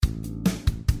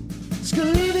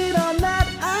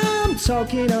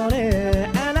talking on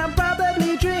air, and I'm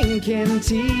probably drinking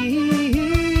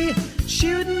tea,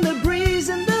 shooting the breeze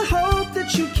in the hope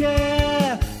that you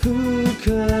care. Who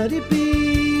could it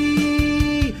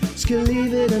be? 'Cause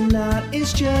believe it or not,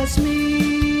 it's just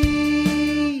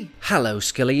me. Hello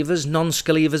Skillivers,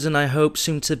 non-Skillivers, and I hope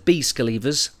soon to be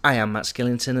Skillivers. I am Matt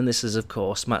Skillington, and this is of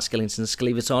course Matt Skillington's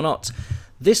Skillive It or Not.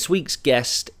 This week's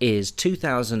guest is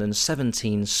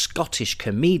 2017 Scottish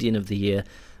Comedian of the Year,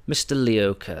 Mr.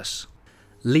 Leo Kearse.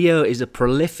 Leo is a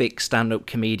prolific stand-up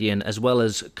comedian as well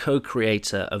as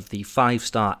co-creator of the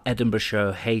 5-star Edinburgh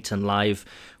show Hate and Live,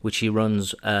 which he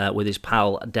runs with his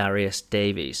pal Darius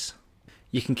Davies.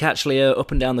 You can catch Leo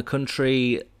up and down the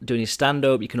country doing his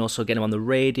stand-up. You can also get him on the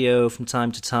radio from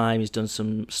time to time. He's done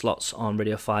some slots on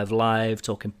Radio 5 Live,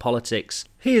 talking politics.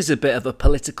 He is a bit of a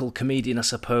political comedian, I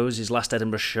suppose. His last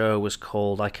Edinburgh show was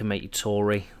called I Can Make You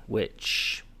Tory,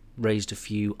 which raised a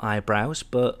few eyebrows,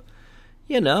 but,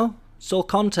 you know, it's all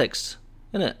context,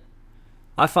 isn't it?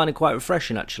 I find it quite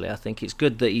refreshing, actually. I think it's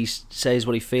good that he says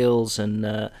what he feels,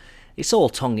 and it's all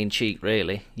tongue-in-cheek,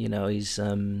 really. You know, he's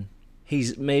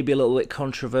maybe a little bit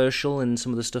controversial in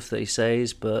some of the stuff that he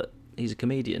says, but he's a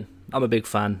comedian. I'm a big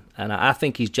fan, and I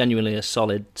think he's genuinely a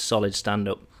solid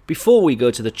stand-up. Before we go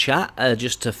to the chat,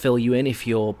 just to fill you in if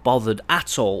you're bothered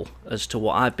at all as to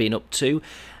what I've been up to,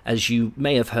 as you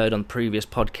may have heard on previous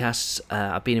podcasts,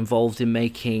 I've been involved in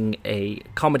making a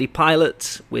comedy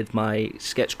pilot with my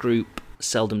sketch group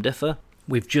Seldom Differ.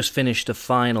 We've just finished the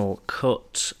final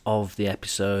cut of the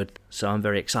episode, so I'm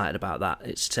very excited about that.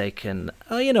 It's taken,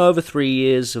 over 3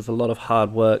 years of a lot of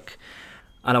hard work,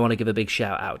 and I want to give a big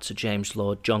shout out to James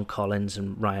Lord, John Collins,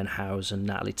 and Ryan Howes and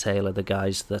Natalie Taylor, the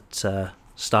guys that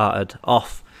started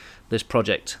off this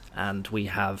project, and we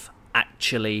have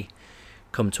actually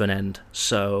come to an end.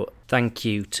 So thank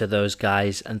you to those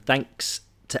guys, and thanks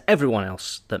to everyone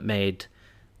else that made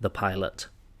the pilot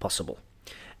possible.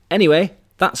 Anyway,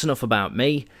 that's enough about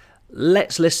me.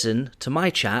 Let's listen to my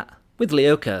chat with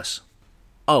Leo Kearse.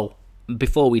 Oh,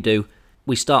 before we do,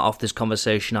 we start off this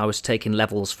conversation, I was taking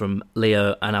levels from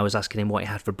Leo and I was asking him what he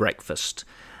had for breakfast.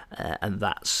 And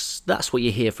that's what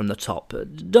you hear from the top.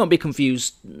 Don't be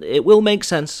confused, it will make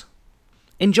sense.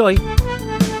 Enjoy.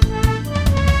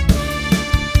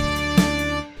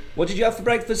 What did you have for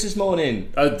breakfast this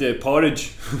morning? I had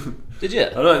porridge. Did you?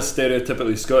 I know it's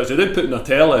stereotypically Scottish. I did put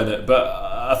Nutella in it, but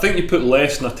I think you put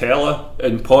less Nutella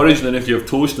in porridge than if you have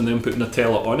toast and then put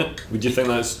Nutella on it. Would you think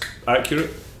that's accurate?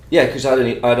 Yeah, because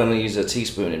I'd only use a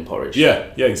teaspoon in porridge.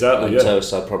 Yeah, exactly. And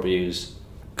toast I'd probably use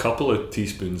a couple of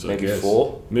teaspoons, maybe I guess.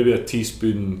 4? Maybe a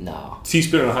teaspoon. No.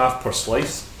 Teaspoon and a half per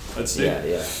slice, I'd say.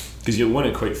 Yeah. Because you want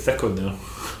it quite thick on there.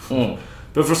 Mm.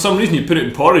 But for some reason you put it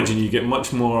in porridge and you get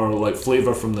much more like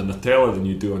flavour from the Nutella than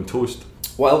you do on toast.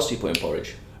 What else do you put in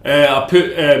porridge? I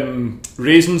put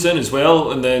raisins in as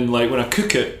well, and then like when I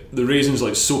cook it, the raisins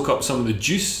like soak up some of the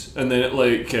juice, and then it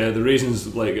the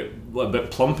raisins like a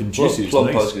bit plump and juicy. Plump,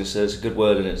 nice. I was going to say, it's a good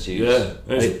word in it to use.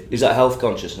 Yeah. Is that health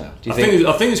conscious now? Do you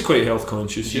I think it's quite health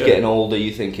conscious. You're getting older,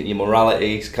 you thinking your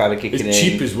morality is kind of kicking in. It's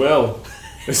cheap as well.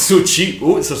 It's so cheap.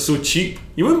 Oats are so cheap.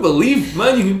 You wouldn't believe,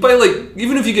 man. You can buy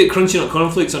even if you get Crunchy Nut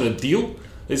cornflakes on a deal,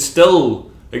 it's still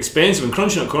expensive. And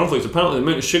Crunchy Nut cornflakes, apparently the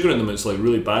amount of sugar in them, it's like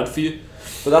really bad for you.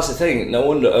 But that's the thing. No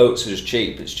wonder oats are just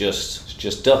cheap. It's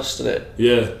just dust, isn't it?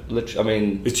 Yeah. I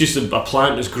mean, it's just a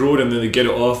plant that's grown, and then they get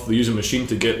it off. They use a machine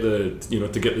to get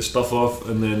the stuff off,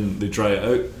 and then they dry it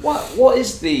out.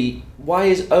 Why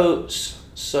is oats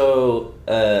so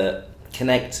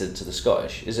connected to the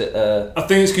Scottish? Is it? I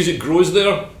think it's because it grows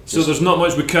there. So there's not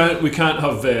much. We can't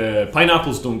have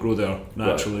pineapples. Don't grow there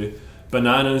naturally. Right.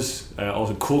 Bananas,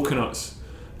 also coconuts.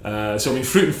 So I mean,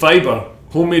 fruit and fibre.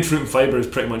 Homemade fruit and fibre is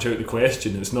pretty much out of the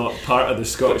question. It's not part of the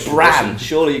Scottish bran. tradition.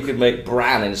 Surely you could make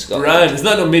bran in Scotland. Bran. Is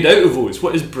that not made out of oats?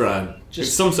 What is bran?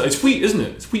 It's wheat, isn't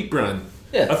it? It's wheat bran.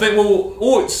 Yeah. I think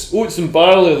oats and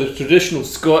barley are the traditional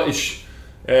Scottish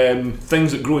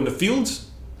things that grow in the fields.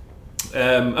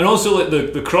 And also like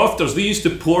the crofters, they used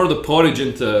to pour the porridge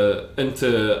into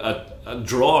a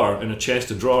drawer in a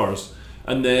chest of drawers,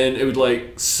 and then it would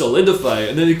like solidify,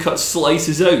 and then they cut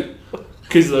slices out.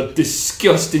 Because they're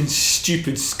disgusting,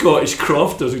 stupid Scottish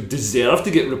crofters who deserve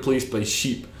to get replaced by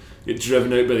sheep, get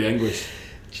driven out by the English.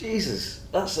 Jesus,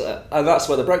 and that's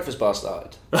where the breakfast bar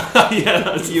started. Yeah,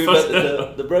 that's you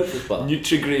invented the breakfast bar.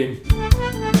 Nutri-Grain.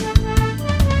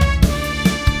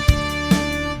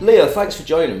 Leo, thanks for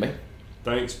joining me.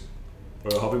 Thanks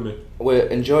for having me. We're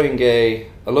enjoying a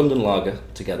London lager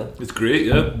together. It's great,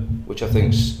 yeah. Which I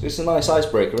think's it's a nice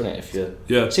icebreaker, isn't it?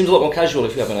 Yeah. It seems a lot more casual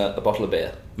if you're having a bottle of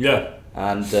beer. Yeah.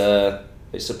 And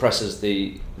it suppresses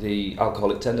the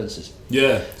alcoholic tendencies.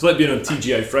 Yeah, it's like being on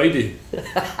TGI Friday.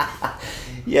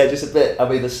 Yeah, just a bit. I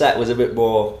mean, the set was a bit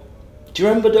more. Do you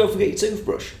remember Don't Forget Your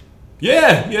Toothbrush?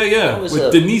 Yeah. Was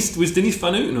Denise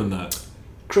Van Outen on that?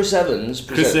 Chris Evans.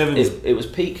 Chris Evans. It was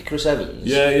peak Chris Evans.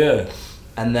 Yeah.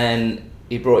 And then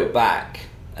he brought it back,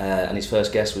 and his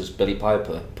first guest was Billy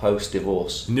Piper,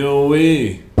 post-divorce. No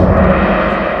way.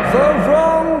 The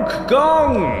Wrong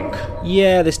Gong!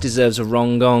 Yeah, this deserves a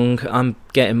wrong gong. I'm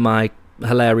getting my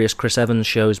hilarious Chris Evans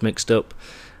shows mixed up.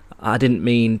 I didn't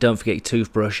mean Don't Forget Your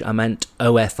Toothbrush, I meant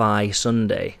OFI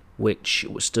Sunday, which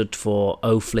stood for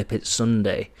Oh Flip It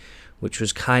Sunday, which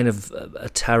was kind of a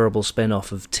terrible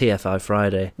spin-off of TFI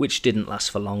Friday, which didn't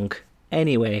last for long.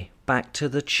 Anyway, back to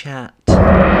the chat.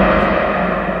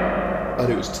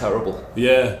 And it was terrible.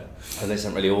 Yeah. And they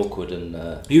sound really awkward and...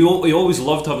 He always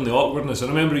loved having the awkwardness. I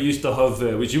remember he used to have,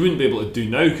 which you wouldn't be able to do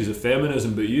now because of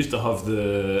feminism, but he used to have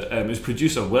his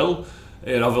producer Will,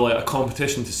 he'd have a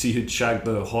competition to see who'd shag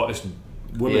the hottest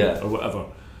woman or whatever.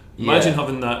 Imagine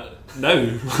having that now.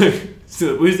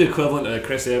 So who's the equivalent of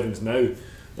Chris Evans now?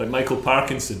 Like Michael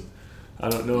Parkinson. I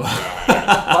don't know.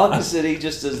 Parkinson, he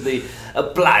just does a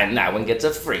blind now and gets a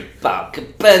free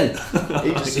Parkinson.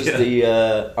 He just does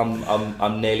the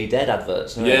I'm nearly dead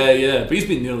adverts. Yeah. But he's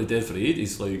been nearly dead for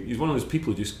ages. Like he's one of those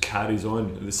people who just carries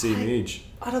on at the same age.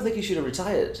 I don't think he should have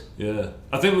retired. Yeah,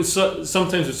 I think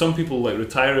sometimes with some people, like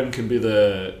retiring can be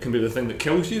the thing that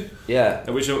kills you. Yeah.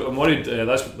 Which I'm worried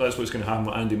that's what's going to happen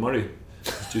with Andy Murray.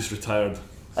 He's just retired.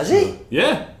 Has he?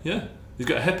 Yeah. He's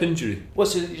got a hip injury.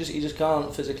 So he just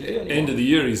can't physically do it anymore? End of the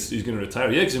year, he's going to retire.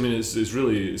 Yeah, because I mean,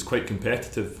 it's quite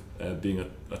competitive being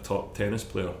a top tennis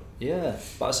player. Yeah,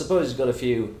 but I suppose he's got a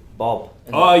few bob.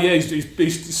 Oh yeah,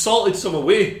 he's salted some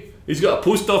away. He's got a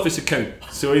post office account,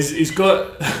 so he's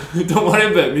got. Don't worry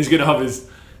about him. He's going to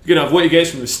have what he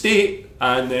gets from the state,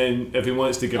 and then if he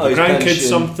wants to give the grandkids pension.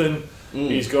 Something,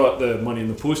 he's got the money in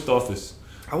the post office.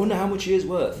 I wonder how much he is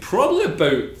worth. Probably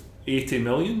about 80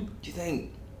 million. Do you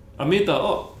think? I made that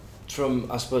up.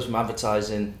 From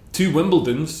advertising. 2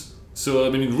 Wimbledons. So, I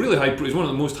mean, really he's one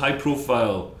of the most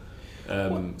high-profile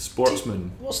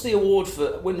sportsmen. What's the award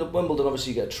for Wimbledon?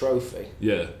 Obviously, you get a trophy.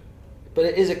 Yeah. But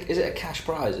is it a cash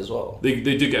prize as well? They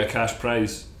do get a cash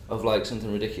prize. Of like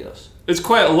something ridiculous. It's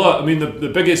quite a lot. I mean, the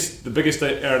biggest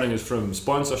earning is from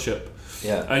sponsorship.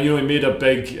 Yeah. And, he made a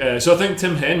big... so I think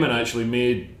Tim Henman actually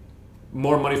made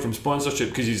more money from sponsorship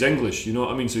because he's English, you know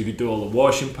what I mean? So you could do all the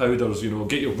washing powders,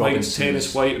 get your whites,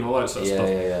 tennis white and all that sort of stuff.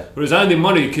 Yeah. Whereas Andy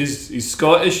Murray, because he's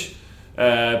Scottish,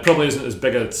 probably isn't as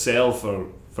big a sell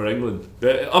for England.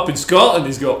 Up in Scotland,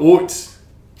 he's got oats.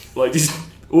 Like, just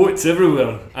oats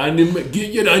everywhere.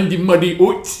 Get your Andy Murray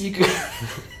oats. Me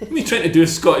trying to do a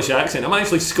Scottish accent. I'm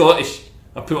actually Scottish.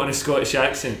 I put on a Scottish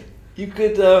accent. You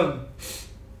could,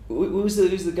 who's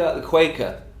the guy, the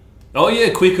Quaker? Oh yeah,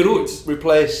 Quaker Oats.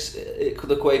 Replace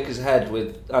the Quaker's head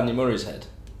with Andy Murray's head.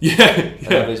 Yeah. And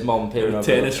have his mom peering over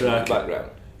tennis racket. The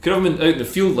background. Could have him out in the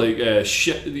field like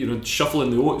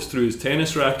shuffling the oats through his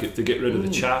tennis racket to get rid of the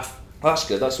chaff. That's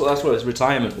good. That's what his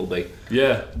retirement will be.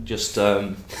 Yeah. Just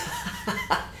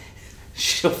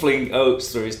shuffling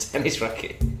oats through his tennis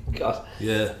racket. God.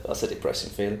 Yeah. That's a depressing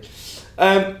feeling.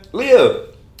 Leo,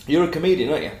 you're a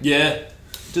comedian, aren't you? Yeah.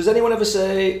 Does anyone ever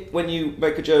say, when you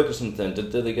make a joke or something, do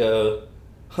they go,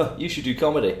 you should do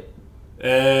comedy?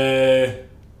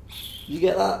 You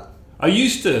get that? I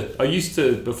used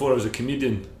to before I was a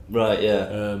comedian. Right,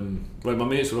 yeah. Like my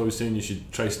mates were always saying you should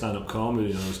try stand-up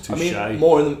comedy, and I was too shy.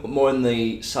 More in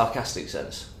the sarcastic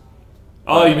sense.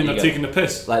 Oh, you mean they're taking the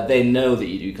piss? Like they know that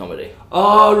you do comedy.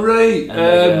 Oh, right. And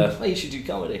they go, you should do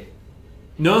comedy.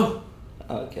 No.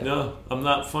 Oh, okay. No, I'm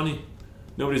that funny.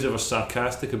 Nobody's ever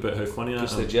sarcastic about how funny I am.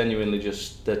 Because they're genuinely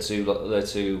they're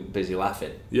too busy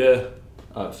laughing. Yeah.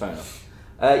 Oh, fair enough.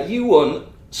 You won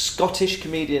Scottish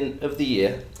Comedian of the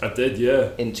Year. I did,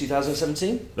 yeah. In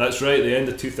 2017? That's right, the end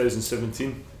of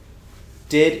 2017.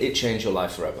 Did it change your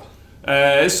life forever?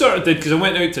 It sort of did, because I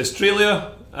went out to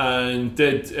Australia and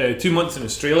did 2 months in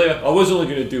Australia. I was only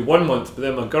going to do 1 month, but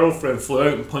then my girlfriend flew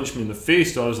out and punched me in the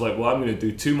face, so I was like, well, I'm going to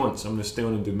do 2 months. I'm going to stay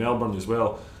on and do Melbourne as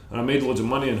well. And I made loads of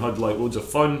money and had like loads of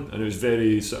fun, and it was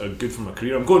very sort of good for my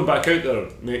career. I'm going back out there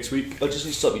next week. Oh, just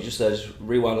to stop you just there, just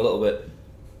rewind a little bit.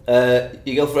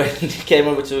 Your girlfriend came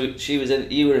over to.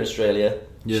 You were in Australia.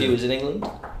 Yeah. She was in England.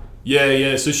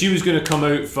 Yeah. So she was going to come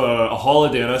out for a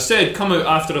holiday, and I said, come out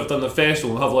after I've done the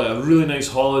festival and have like a really nice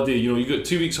holiday. You got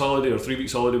 2 weeks holiday or 3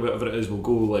 weeks holiday, whatever it is. We'll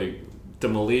go like to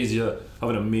Malaysia, have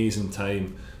an amazing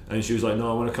time. And she was like,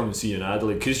 no, I want to come and see you in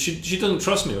Adelaide, because she doesn't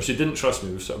trust me, or she didn't trust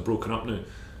me. We've sort of broken up now.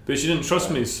 But she didn't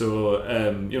trust me, so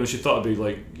she thought it'd be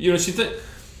like,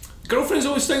 girlfriends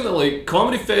always think that like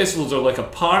comedy festivals are like a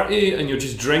party and you're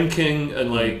just drinking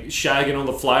and like shagging on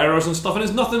the flyers and stuff, and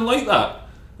it's nothing like that.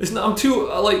 It's not. I'm too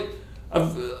like.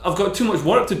 I've got too much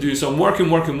work to do, so I'm working.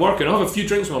 I have a few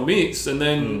drinks with my mates, and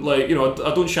then like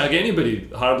I don't shag anybody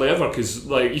hardly ever because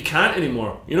like you can't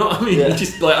anymore. You know what I mean? Yeah. You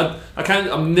just like I can't.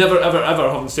 I'm never ever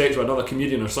having sex with another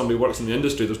comedian or somebody who works in the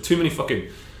industry. There's too many fucking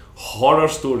horror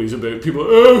stories about people.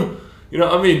 Oh, you know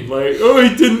what I mean? Like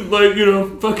he didn't like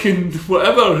fucking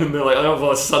whatever, and they're like all of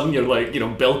a sudden you're like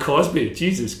Bill Cosby.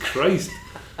 Jesus Christ,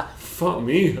 fuck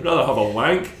me. I'd rather have a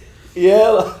wank.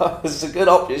 Yeah, it's a good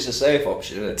option. It's a safe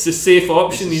option, isn't it? It's a safe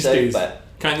option these days. Bet.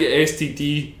 Can't get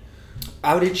STD.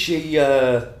 How did she?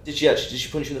 Did she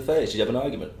punch you in the face? Did you have an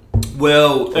argument?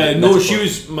 Well, no, metaphor? she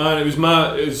was man. It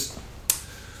was.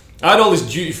 I had all this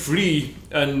duty free,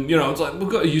 and I was like, we've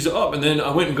got to use it up. And then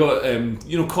I went and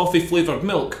got coffee flavoured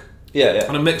milk. Yeah.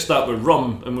 And I mixed that with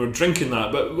rum, and we were drinking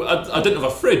that. But I didn't have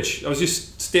a fridge. I was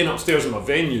just staying upstairs in my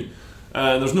venue,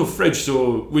 and there's no fridge,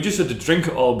 so we just had to drink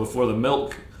it all before the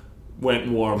milk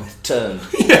went warm. Turned.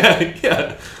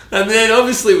 yeah. And then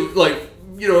obviously, like,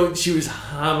 she was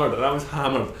hammered and I was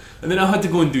hammered. And then I had to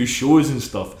go and do shows and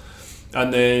stuff.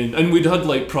 And we'd had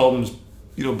like problems,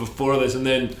 before this. And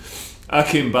then I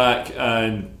came back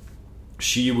and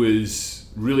she was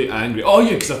really angry. Oh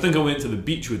yeah, because I think I went to the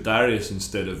beach with Darius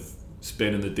instead of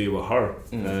spending the day with her.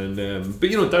 And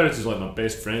but Darius is like my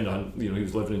best friend. He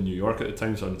was living in New York at the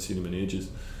time, so I hadn't seen him in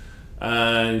ages.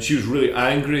 And she was really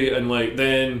angry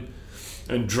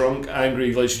and drunk,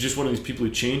 angry, like she's just one of these people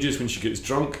who changes when she gets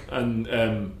drunk. And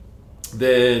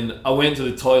then I went to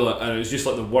the toilet and it was just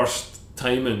like the worst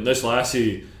timing. This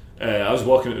lassie, I was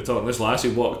walking out the toilet and this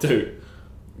lassie walked out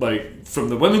like from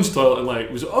the women's toilet and like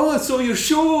was, I saw your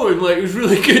show, and like it was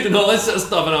really good and all this sort of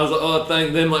stuff. And I was like, oh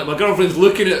thank. Then like my girlfriend's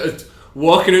looking at it,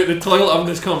 walking out the toilet having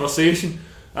this conversation,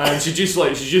 and she just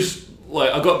I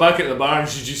got back into the bar and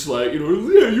she's just like, yeah,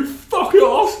 you fucking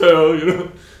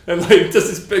arsehole, and like just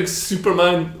this big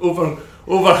Superman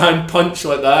overhand punch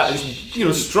like that,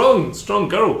 and strong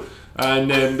girl,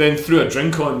 and then threw a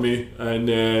drink on me, and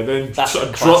then That's sort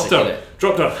of classic,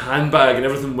 dropped her handbag, and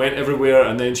everything went everywhere,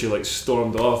 and then she like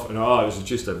stormed off, and it was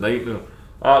just a nightmare,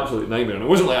 absolute nightmare. And it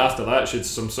wasn't like after that she had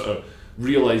some sort of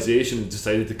realisation and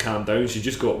decided to calm down. She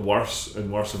just got worse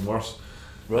and worse and worse.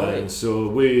 Right. And so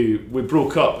we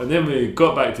broke up, and then we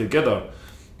got back together.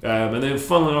 And then,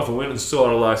 funnily enough, I went and saw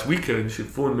her last weekend. She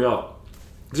phoned me up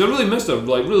because I really missed her.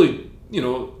 Like, really,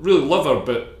 really love her,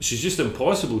 but she's just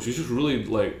impossible. She's just really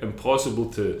like impossible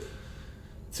to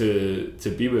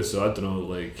be with. So I don't know,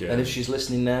 like. And if she's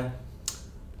listening now,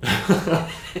 well,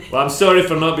 I'm sorry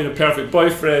for not being a perfect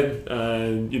boyfriend,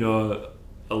 and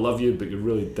I love you, but you're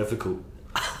really difficult.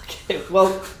 okay.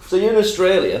 Well, so you're in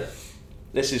Australia.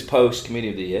 This is post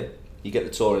Comedian of the Year. You get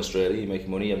the tour in Australia, you're making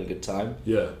money, you're having a good time.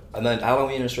 Yeah. And then, how long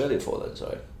were you in Australia for then,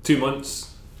 sorry? 2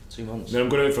 months. 2 months. Then I'm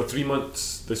going out for 3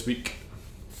 months this week.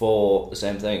 For the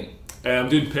same thing? I'm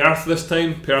doing Perth this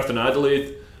time, Perth and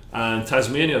Adelaide, and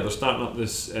Tasmania. They're starting up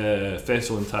this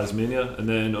festival in Tasmania, and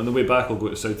then on the way back I'll go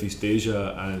to Southeast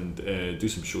Asia and do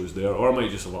some shows there, or I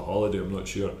might just have a holiday, I'm not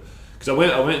sure. Because I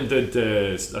went and did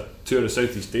a tour of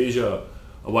Southeast Asia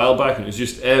a while back, and it was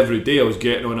just every day I was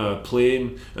getting on a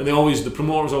plane, and the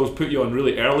promoters always put you on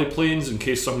really early planes in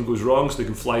case something goes wrong so they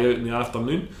can fly out in the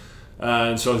afternoon.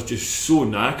 And so I was just so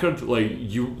knackered,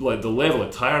 like the level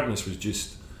of tiredness was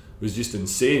just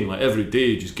insane. Like every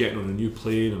day just getting on a new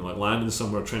plane and like landing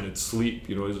somewhere trying to sleep,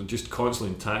 it was just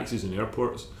constantly in taxis and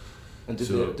airports. And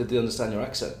did they understand your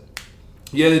accent?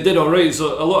 Yeah, they did alright.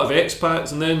 So a lot of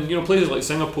expats, and then places like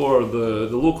Singapore, the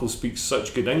locals speak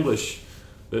such good English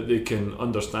that they can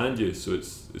understand you, so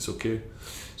it's okay.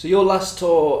 So your last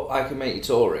tour, I Can Make You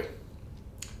Tory.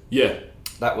 Yeah.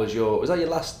 That was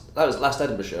last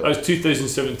Edinburgh show? That was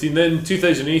 2017. Then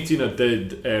 2018 I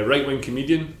did Right Wing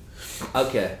Comedian.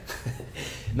 Okay.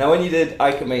 Now when you did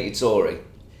I Can Make You Tory,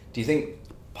 do you think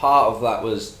part of that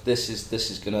was this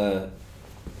is gonna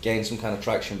gain some kind of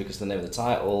traction because of the name of the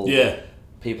title? Yeah.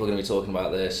 People are gonna be talking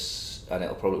about this. And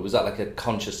was that like a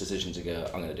conscious decision to go,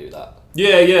 I'm going to do that?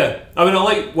 Yeah. I mean, I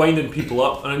like winding people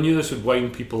up, and I knew this would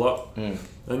wind people up. I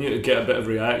knew it would get a bit of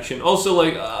reaction. Also,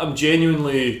 like, I'm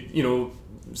genuinely,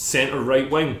 centre right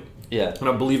wing. Yeah. And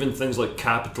I believe in things like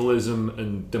capitalism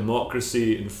and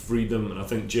democracy and freedom, and I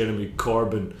think Jeremy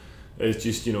Corbyn is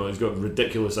just, he's got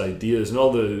ridiculous ideas, and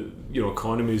all the,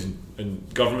 economies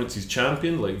and governments he's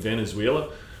championed, like Venezuela,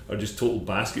 are just total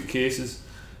basket cases.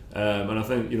 And I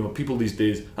think people these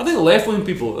days, I think left wing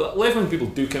people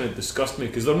do kind of disgust me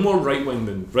because they're more right wing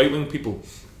than right wing people,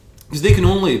 because they can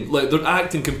only they're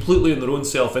acting completely in their own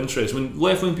self interest. When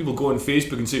left wing people go on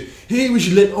Facebook and say, "Hey, we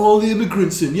should let all the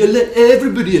immigrants in. Yeah, let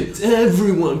everybody in.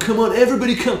 Everyone, come on,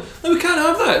 everybody come." We can't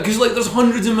have that because there's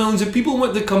hundreds of millions of people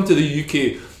want to come to the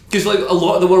UK Because like a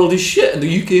lot of the world is shit, and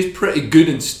the UK is pretty good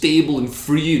and stable and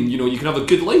free, and you can have a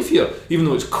good life here, even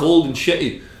though it's cold and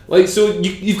shitty. Like, so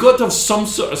you've got to have some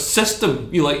sort of system.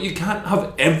 You can't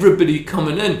have everybody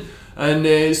coming in.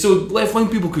 And so left-wing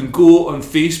people can go on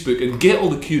Facebook and get all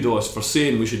the kudos for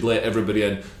saying we should let everybody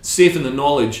in, safe in the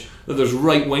knowledge that there's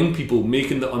right-wing people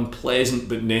making the unpleasant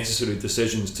but necessary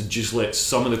decisions to just let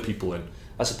some of the people in.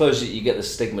 I suppose you get the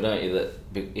stigma, don't you, that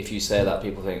if you say that,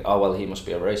 people think, oh, well, he must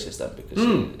be a racist then, because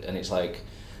and it's like...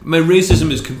 My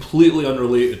racism is completely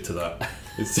unrelated to that.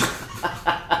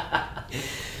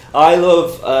 I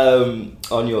love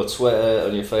on your Twitter,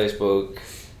 on your Facebook,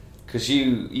 because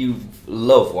you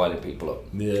love winding people up.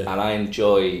 Yeah. And I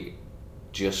enjoy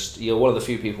you're one of the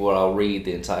few people where I'll read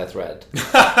the entire thread.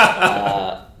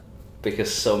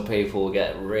 Because some people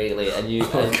get really... And you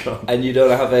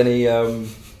don't have any...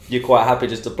 you're quite happy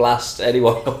just to blast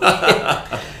anyone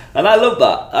away. And I love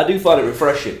that. I do find it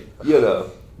refreshing.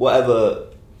 Whatever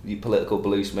your political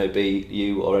beliefs may be,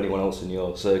 you or anyone else in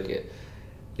your circuit,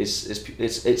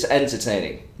 it's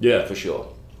entertaining. Yeah, for sure.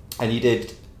 And you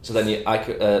did. So then I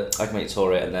can make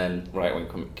Tory and then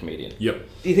right-wing comedian. Yep.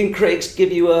 Do you think critics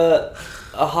give you a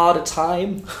harder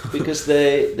time because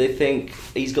they think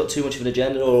he's got too much of an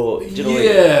agenda, or do you know?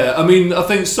 Yeah, I mean, I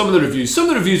think some of the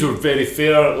reviews were very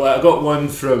fair. Like, I got one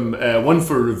from one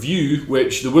for a review,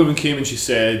 which the woman came and she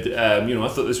said, I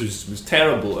thought this was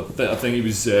terrible. I think he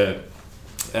was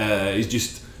he's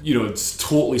just it's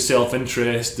totally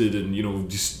self-interested and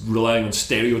just relying on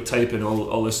stereotyping,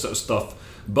 all this sort of stuff.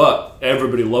 But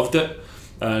everybody loved it,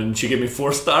 and she gave me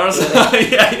 4 stars.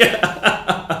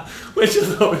 yeah, which I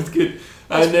thought was good.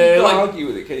 And you can't argue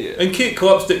with it, can you? And Kate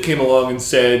Copstick came along and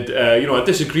said, I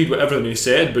disagreed with everything he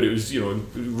said, but it was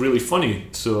really funny.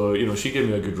 So she gave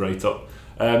me a good write up.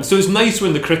 So it's nice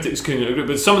when the critics can agree,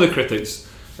 but some of the critics,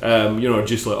 are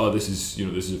just like, oh, this is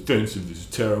offensive, this is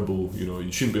terrible.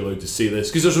 You shouldn't be allowed to say this,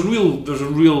 because there's a real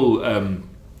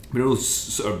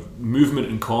sort of movement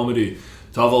in comedy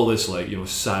to have all this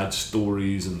sad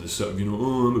stories and this sort of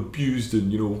oh, I'm abused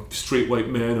and straight white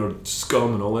men are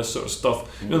scum and all this sort of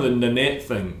stuff. The Nanette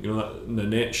thing, that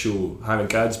Nanette show, Hannah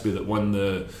Gadsby, that won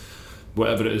the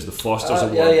whatever it is, the Foster's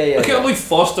award. I can't believe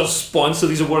Foster's sponsor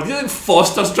these awards. You think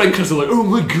Foster's drinkers are like, oh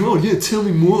my god, yeah, tell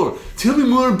me more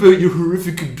about your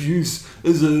horrific abuse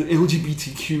as an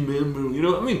LGBTQ member.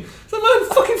 I mean, it's like, man,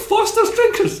 fucking Foster's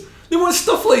drinkers. They want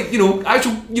stuff like,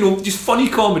 actual, just funny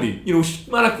comedy.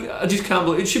 Man, I just can't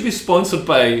believe it. Should be sponsored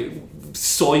by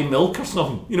soy milk or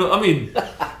something. You know what I mean?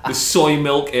 The Soy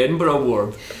Milk Edinburgh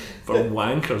Award for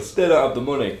wankers. They don't have the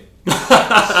money.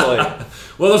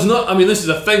 Well, there's not. I mean, this is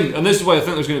a thing, and this is why I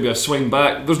think there's going to be a swing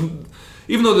back.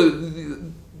 Even though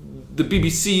the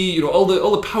BBC, all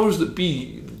the powers that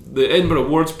be, the Edinburgh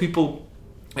Awards people,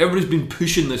 everybody's been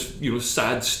pushing this,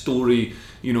 sad story.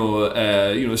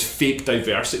 This fake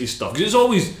diversity stuff, because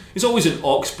it's always an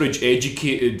Oxbridge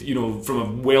educated, from a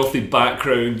wealthy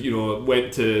background,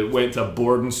 went to a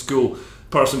boarding school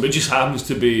person, but just happens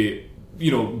to be,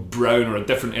 brown or a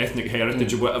different ethnic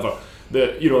heritage or whatever,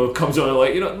 that comes on and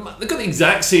like, they've got the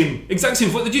exact same.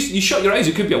 You shut your eyes,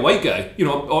 it could be a white guy,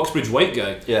 Oxbridge white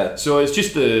guy. Yeah. So it's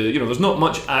just there's not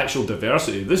much actual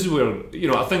diversity. This is where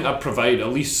I think I provide at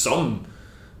least some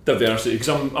diversity, because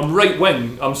I'm right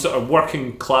wing, I'm sort of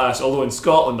working class, although in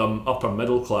Scotland I'm upper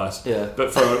middle class. Yeah.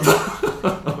 But for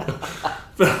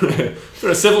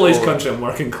a civilised country, I'm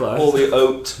working class. All the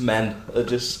oaked men are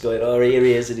just going, oh, here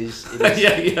he is, it is.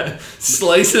 yeah,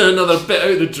 slicing another bit out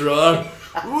of the drawer.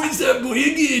 What's that boy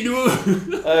again?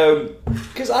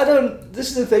 Because this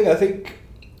is the thing, I think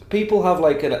people have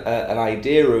like an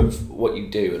idea of what you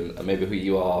do and maybe who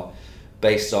you are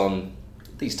based on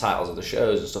these titles of the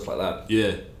shows and stuff like that.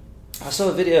 Yeah. I saw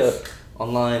a video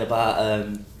online about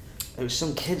it was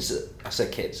some kids,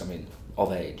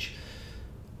 of age,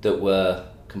 that were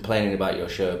complaining about your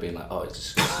show, being like, oh,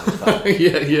 it's disgusting.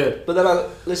 yeah. But then I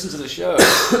listened to the show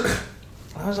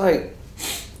and I was like,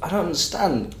 I don't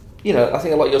understand. I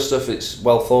think a lot of your stuff, it's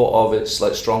well thought of, it's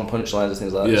like strong punchlines and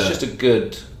things like that. Yeah. It's just a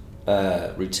good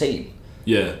routine.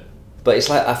 Yeah. But it's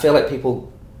like, I feel like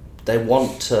people, they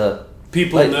want to...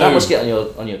 People like, now, that must get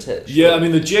on your tips. Yeah, I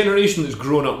mean, the generation that's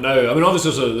grown up now, I mean,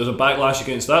 obviously there's a backlash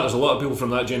against that. There's a lot of people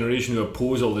from that generation who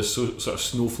oppose all this sort of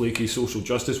snowflakey social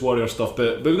justice warrior stuff,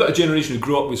 but we've got a generation who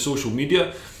grew up with social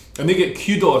media, and they get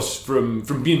kudos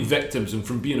from being victims and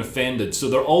from being offended, so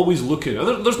they're always looking.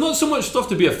 There's not so much stuff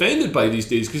to be offended by these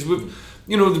days, because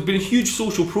there's been huge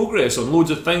social progress on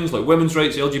loads of things like women's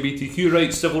rights, LGBTQ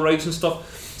rights, civil rights and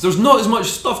stuff. So there's not as much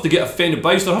stuff to get offended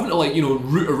by, so they're having to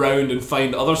root around and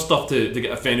find other stuff to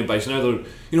get offended by. So now they're,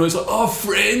 it's like, oh,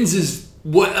 Friends is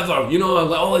whatever, you know,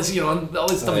 like all this, all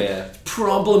this stuff. Oh, yeah.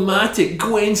 Problematic.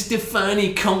 Gwen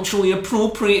Stefani, culturally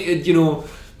appropriated,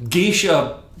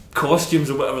 geisha costumes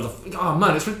or whatever. Oh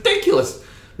man, it's ridiculous.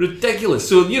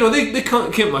 So, they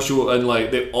came my show and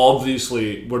like they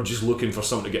obviously were just looking for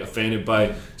something to get offended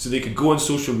by, so they could go on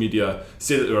social media,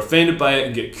 say that they were offended by it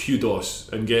and get kudos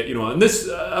and get, and this,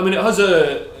 it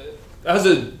has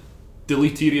a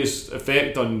deleterious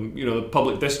effect on, the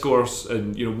public discourse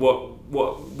and,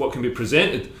 what can be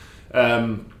presented.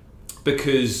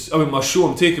 Because,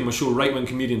 I'm taking my show Right Wing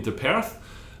Comedian to Perth,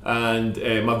 and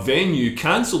my venue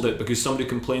cancelled it because somebody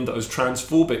complained that I was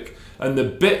transphobic. And the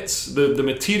bits, the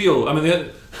material,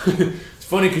 it's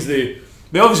funny because they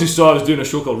obviously saw I was doing a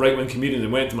show called Right Wing Comedian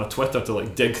and went to my Twitter to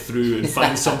like dig through and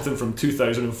find something from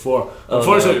 2004.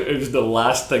 Unfortunately, it was the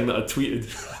last thing that I tweeted.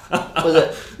 Was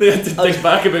it? They had to dig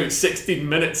back about 16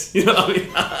 minutes, you know what I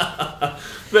mean?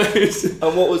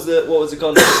 And what was the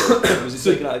context? Was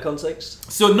it taken out of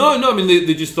context? So no,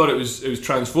 they just thought it was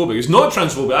transphobic. It's not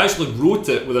transphobic. I actually wrote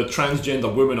it with a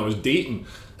transgender woman I was dating.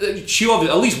 She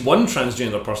obviously, at least one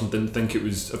transgender person didn't think it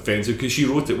was offensive because she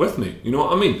wrote it with me. You know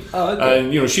what I mean? Oh, okay.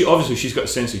 And she's got a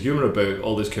sense of humour about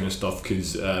all this kind of stuff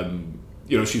because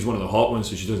she's one of the hot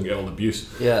ones, so she doesn't get all the abuse.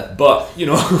 Yeah. But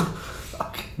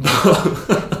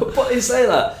But you say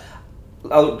that,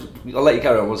 I'll let you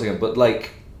carry on once again. But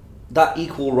like that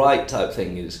equal right type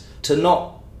thing is to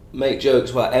not make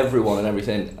jokes about everyone and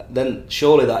everything. Then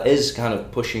surely that is kind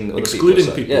of pushing other excluding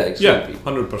people. people. Yeah, excluding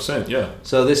people. 100%. Yeah.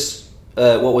 So this.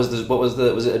 Was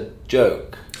it a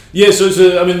joke? Yeah, so it's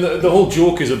the whole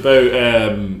joke is about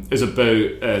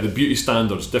the beauty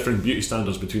standards, different beauty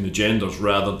standards between the genders,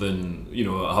 rather than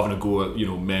having a go at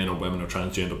men or women or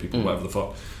transgender people, whatever the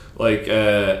fuck. Like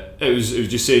it was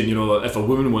just saying if a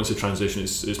woman wants to transition,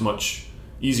 it's much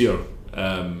easier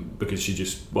because she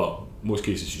just most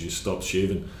cases she just stops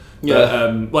shaving. Yeah.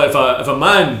 But if a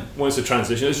man wants to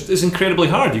transition, it's incredibly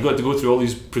hard. You've got to go through all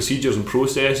these procedures and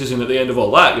processes, and at the end of all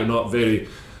that, you're not very,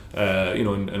 in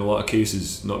a lot of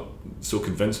cases, not so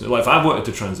convincing. Like if I wanted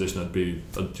to transition, I'd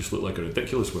just look like a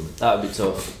ridiculous woman. That would be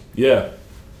tough. Yeah.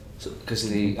 Because of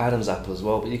the Adam's apple as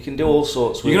well, but you can do all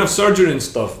sorts. You can have surgery and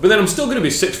stuff, but then I'm still going to be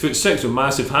 6'6" with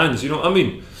massive hands. You know what I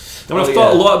mean? I've yeah.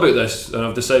 thought a lot about this, and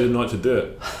I've decided not to do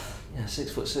it. Yeah,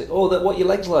 6'6". Oh, what your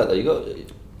legs like though? You got.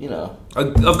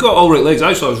 I've got all right legs.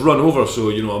 Actually, I was run over,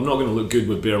 so I'm not going to look good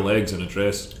with bare legs in a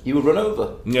dress. You were run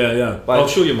over? Yeah. I'll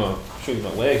show you my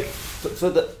leg.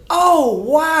 For the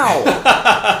wow!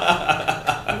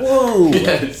 Whoa!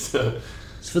 Yeah, so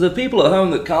for the people at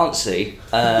home that can't see,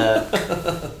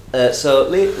 so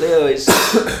Leo he's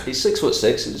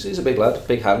 6'6". He's a big lad,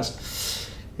 big hands.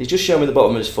 He's just shown me the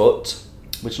bottom of his foot,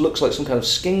 which looks like some kind of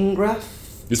skin graft.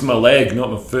 It's my leg,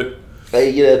 not my foot.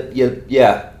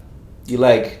 Your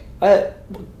leg.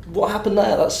 What happened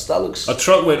there? That looks. A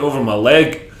truck went over my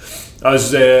leg. I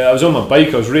was on my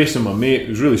bike. I was racing my mate. It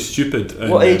was really stupid. And,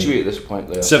 what age were you at this point,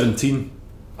 Leo? 17.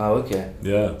 Oh, okay.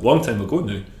 Yeah, long time ago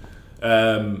now.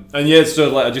 And yeah, so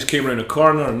like I just came around a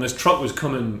corner, and this truck was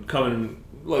coming.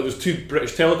 Like there's two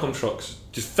British Telecom trucks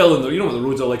just filling the. You know what the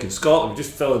roads are like in Scotland,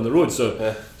 just filling the road.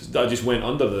 So I just went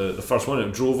under the first one and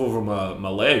it drove over my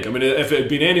leg. If it had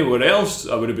been anywhere else,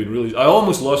 I would have been really. I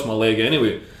almost lost my leg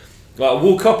anyway. Like I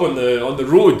woke up on the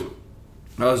road.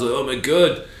 I was like, oh my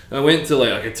god! And I went to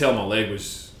I could tell my leg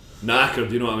was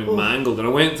knackered. You know what I mean, mangled. And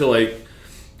I went to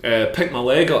pick my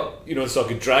leg up, so I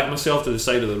could drag myself to the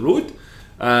side of the road.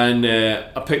 And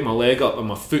I picked my leg up, and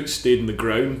my foot stayed in the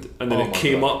ground. And then it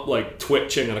came up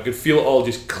twitching, and I could feel it all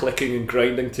just clicking and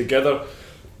grinding together.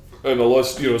 And I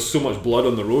lost, so much blood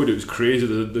on the road. It was crazy.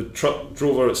 The truck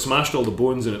drove over, it smashed all the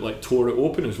bones, and it tore it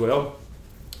open as well.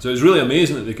 So it was really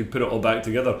amazing that they could put it all back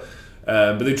together.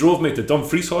 But they drove me to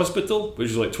Dumfries Hospital,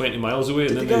 which is 20 miles away.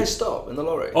 Did the guy stop in the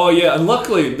lorry? Oh yeah, and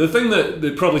luckily the thing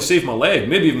that probably saved my leg,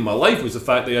 maybe even my life, was the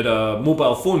fact they had a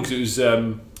mobile phone, because it was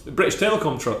a British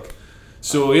Telecom truck.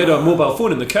 So he had a mobile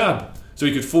phone in the cab, so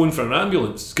he could phone for an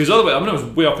ambulance. Because otherwise, I was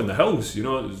way up in the hills, it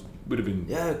would have been...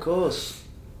 Yeah, of course.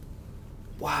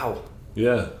 Wow.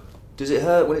 Yeah. Does it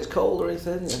hurt when it's cold or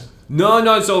anything? Yeah.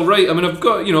 No, it's all right. I've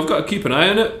got to keep an eye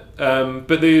on it.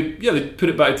 But they put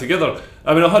it back together.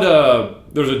 There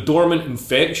was a dormant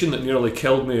infection that nearly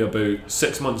killed me about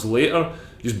 6 months later.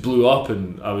 Just blew up,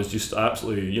 and I was just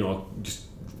absolutely, just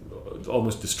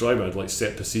almost destroyed. I had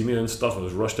septicemia and stuff. I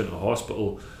was rushed into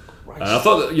hospital. Right. And I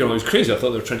thought that, it was crazy. I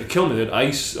thought they were trying to kill me. They had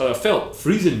ice. I felt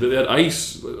freezing, but they had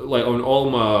ice on all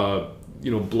my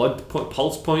blood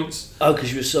pulse points. Oh,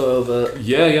 because you were so over.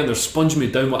 Yeah, and they're sponging me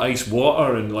down with ice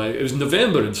water, and it was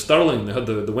November in Stirling. They had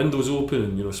the windows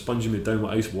open, and sponging me down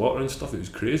with ice water and stuff. It was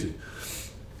crazy.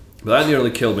 But that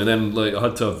nearly killed me. Then like I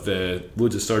had to have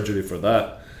loads of surgery for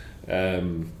that.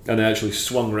 And I actually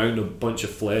swung around a bunch of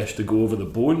flesh to go over the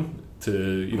bone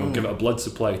to give it a blood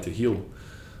supply to heal.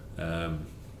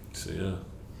 So yeah.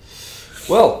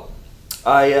 Well,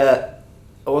 I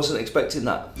wasn't expecting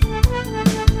that.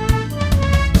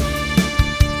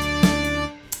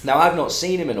 Now I've not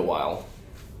seen him in a while,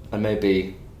 and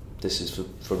maybe this is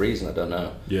for a reason, I don't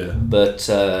know. Yeah. But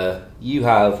you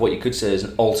have what you could say is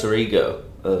an alter ego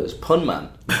as Pun Man,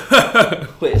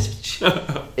 which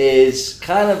is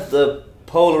kind of the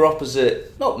polar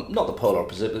opposite. Not the polar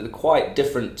opposite, but quite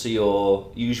different to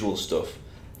your usual stuff.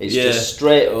 It's just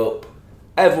straight up.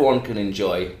 Everyone can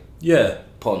enjoy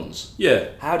puns. Yeah.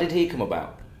 How did he come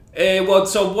about? Well,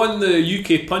 so I won the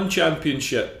UK Pun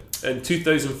Championship in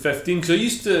 2015 because I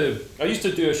used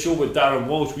to do a show with Darren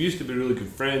Walsh. We used to be really good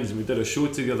friends, and we did a show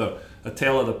together, A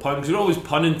Tale of the Pun, because we were always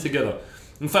punning together.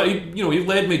 In fact, he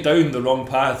led me down the wrong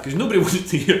path because nobody wanted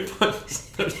to hear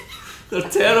puns. They're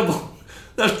terrible.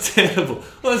 They're terrible.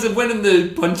 Well, I said, winning the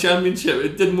Pun Championship,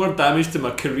 it did more damage to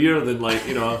my career than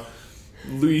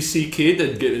Louis C.K.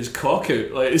 did getting his cock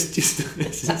out. Like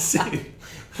it's insane.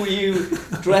 Were you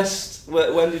dressed?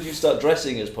 When did you start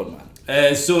dressing as Pun Man?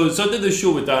 So I did this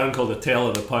show with Darren called A Tale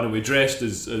of the Pun, and we dressed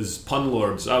as pun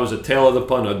lords. I was A Tale of the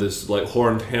Pun. I had this like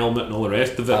horned helmet and all the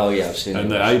rest of it. Oh yeah, I've seen it. And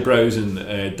the eyebrows. And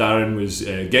Darren was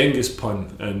Genghis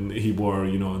Pun, and he wore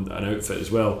an outfit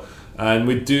as well. And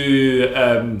we do.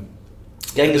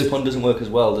 Genghis Pun doesn't work as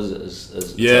well, does it?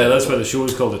 As that's why the show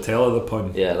is called A Tale of the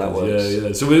Pun. Yeah, that works.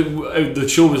 Yeah. So the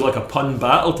show was like a pun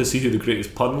battle to see who the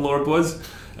greatest pun lord was.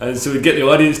 And so we'd get the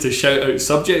audience to shout out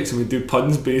subjects, and we'd do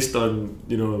puns based on,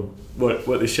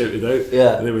 what they shouted out.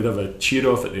 Yeah. And then we'd have a cheer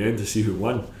off at the end to see who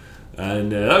won.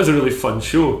 And that was a really fun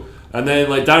show. And then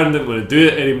Darren didn't want to do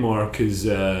it anymore because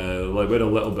we had a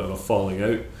little bit of a falling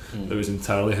out. That was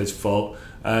entirely his fault.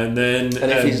 And then...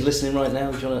 And if he's listening right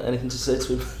now, do you want anything to say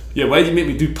to him? Yeah, why do you make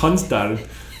me do puns, Darren?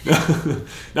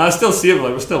 No, I still see him,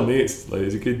 we're still mates.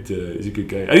 He's a good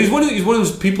guy. And he's one of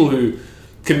those people who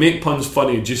can make puns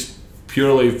funny just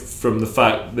purely from the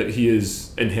fact that he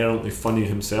is inherently funny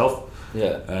himself.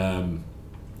 Yeah.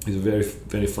 He's a very,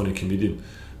 very funny comedian.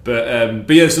 But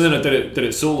yeah, so then I did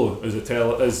it solo as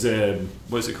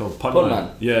what's it called? Pun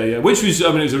Man. Yeah. Which was,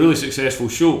 it was a really successful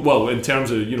show. Well, in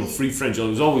terms of free fringe, it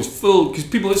was always full because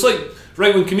people. It's like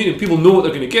right when comedian people know what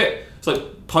they're going to get. It's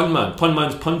like Pun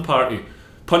Man's Pun Party,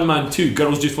 Pun Man 2.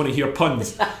 Girls just want to hear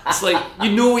puns. It's like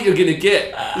you know what you're going to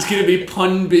get. It's going to be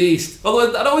pun based.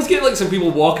 Although I'd always get some people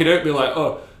walking out, being like,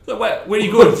 "Oh, where are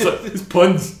you going?" It's like it's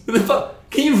puns. And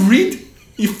can you read?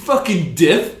 You fucking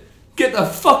div. Get the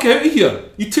fuck out of here!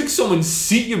 You took someone's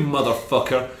seat, you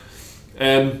motherfucker.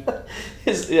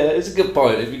 It's a good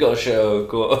point. If you got a show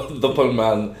called The Pun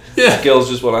Man, girls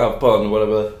just want to have pun or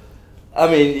whatever.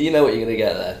 You know what you're going to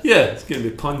get there. Yeah, it's going to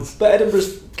be puns. But Edinburgh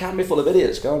can be full of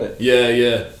idiots, can't it?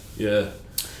 Yeah.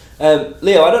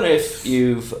 Leo, I don't know if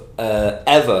you've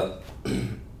ever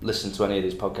listened to any of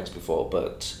these podcasts before,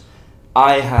 but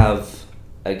I have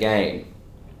a game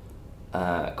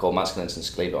called Matt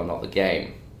Skillington's Believe It or Not, the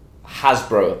game.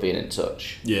 Hasbro have been in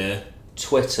touch. Yeah.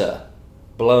 Twitter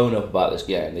blown up about this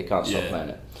game. They can't stop playing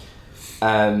it.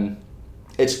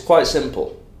 It's quite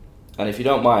simple, and if you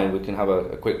don't mind, we can have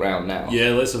a quick round now.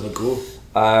 Yeah, let's have a go.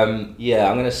 I'm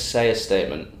going to say a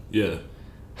statement. Yeah.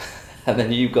 And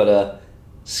then you've got to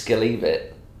Skilleave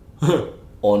it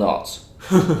or not.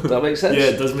 Does that make sense? Yeah,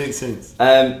 it does make sense.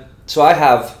 So I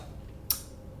have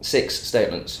 6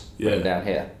 statements written down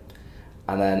here.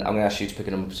 And then I'm going to ask you to pick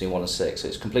a number between 1 and 6. So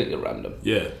it's completely random.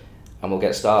 Yeah. And we'll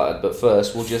get started. But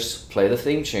first, we'll just play the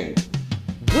theme tune.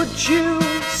 Would you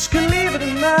Skilleave it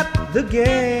or not, the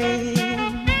game?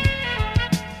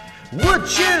 Would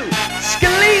you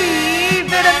Skilleave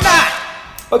it or not?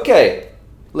 Okay,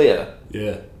 Leo.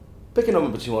 Yeah. Pick a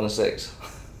number between 1 and 6.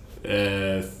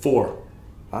 4.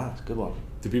 That's a good one.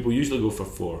 Do people usually go for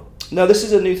 4? No, this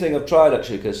is a new thing I've tried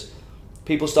actually, because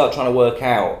people start trying to work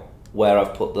out where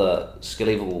I've put the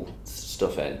Skilleaveable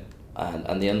stuff in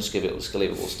and the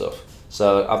Skilleaveable stuff.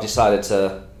 So I've decided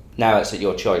to, now it's at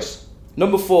your choice.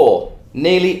 Number 4,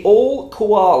 nearly all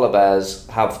koala bears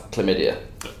have chlamydia.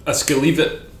 I Skilleave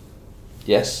it.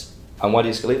 Yes. And why do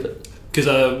you Skilleave it? Because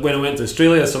when I went to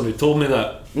Australia, somebody told me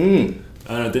that. And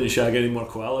I didn't shag any more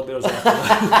koala bears after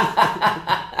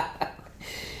that.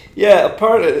 Yeah,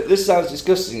 apparently, this sounds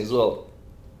disgusting as well.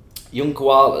 Young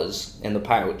koalas in the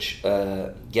pouch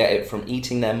get it from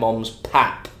eating their mom's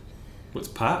pap. What's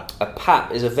pap? A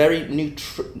pap is a very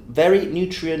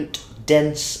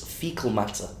nutrient-dense fecal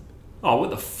matter. Oh,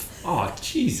 what the oh,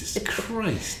 Jesus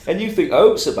Christ. And you think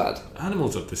oats are bad.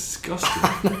 Animals are disgusting.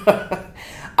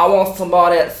 I want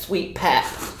somebody at Sweet Pep.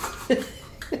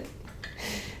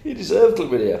 You deserve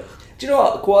chlamydia. Do you know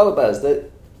what? The koala bears,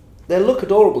 they look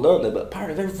adorable, don't they? But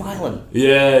apparently they're violent.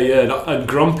 Yeah, and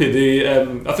grumpy. They,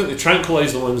 I think they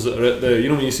tranquilise the ones that are at the. You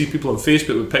know, when you see people on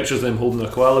Facebook with pictures of them holding a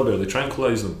koala bear, they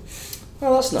tranquilise them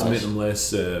Oh, that's nice. to make them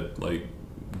less like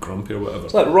grumpy or whatever.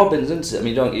 It's like robins, isn't it? I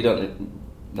mean, you don't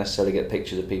necessarily get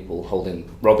pictures of people holding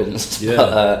robins. Yeah.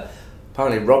 But,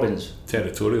 apparently robins,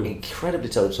 Territorial. incredibly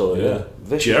territorial. Yeah.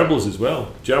 Vicious. Gerbils as well.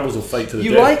 Gerbils will fight to the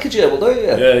You death. like a gerbil, don't you?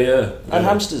 Yeah. And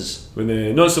hamsters. When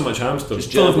they, not so much hamsters.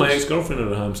 Just Some of my gerbils. ex-girlfriend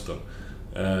had a hamster.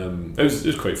 It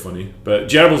was quite funny. But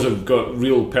gerbils have got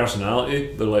real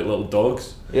personality. They're like little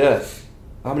dogs. Yeah.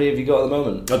 How many have you got at the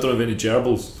moment? I don't have any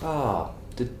gerbils. Ah,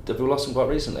 have we lost them quite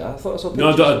recently? I thought I saw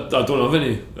No, pictures. I don't have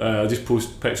any. I just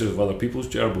post pictures of other people's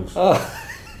gerbils.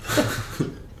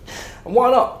 And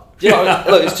why not? You know,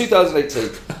 look, it's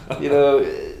 2018. You know,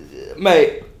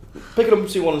 mate, pick it up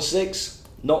between 1 and 6,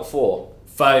 not 4.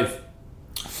 5.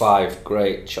 5,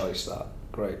 great choice that.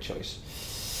 Great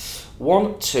choice.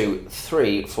 1, 2,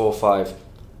 3, 4, 5.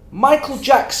 Michael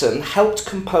Jackson helped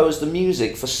compose the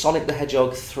music for Sonic the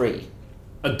Hedgehog 3.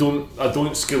 I don't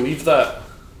believe that.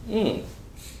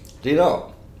 Do you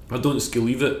not? I don't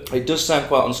believe it. It does sound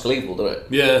quite unscalable, doesn't it?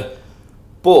 Yeah.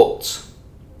 But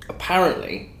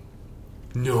apparently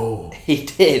No. he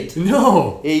did.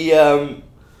 No. He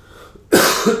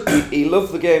he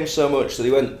loved the game so much that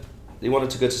he wanted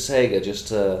to go to Sega just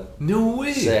to No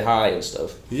way. say hi and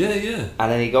stuff. Yeah.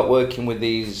 And then he got working with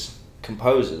these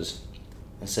composers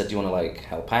and said, "Do you want to like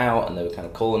help out?" And they were kind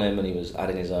of calling him, and he was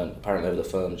adding his own. Apparently over the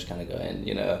phone, just kind of going,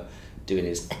 you know, doing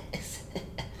his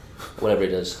whatever he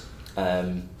does.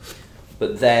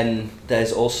 But then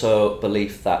there's also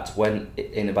belief that when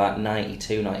in about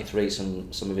 92, 93,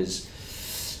 some of his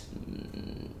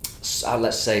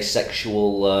let's say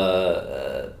sexual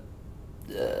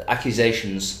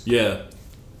accusations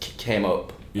came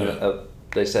up. Yeah.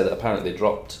 They say that apparently they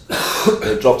dropped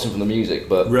him from the music,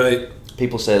 but Right.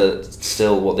 people say that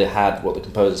still what the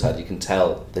composers had, you can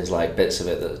tell there's like bits of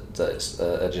it that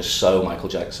are just so Michael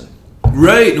Jackson.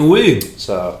 Right. No way.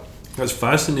 So That's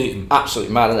fascinating.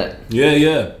 absolutely mad, isn't it?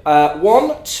 Yeah.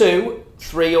 1, 2,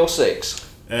 3, or 6.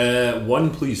 1,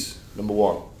 please. Number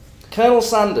 1. Colonel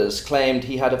Sanders claimed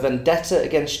he had a vendetta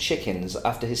against chickens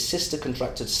after his sister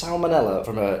contracted salmonella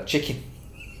from a chicken.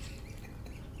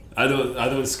 I don't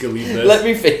believe this. Let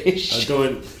me finish. I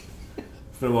don't.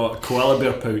 From what? Koala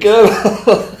bear pouch.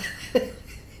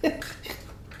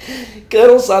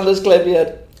 Colonel Sanders claimed he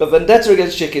had a vendetta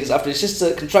against chickens after his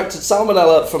sister contracted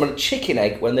salmonella from a chicken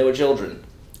egg when they were children.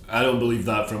 I don't believe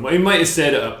that from him. He might have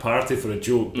said it at a party for a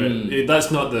joke, but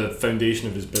that's not the foundation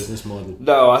of his business model.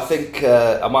 No, I think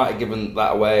I might have given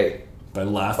that away By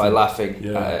laughing. by laughing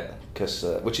Yeah. at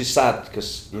it, which is sad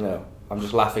because, you know, I'm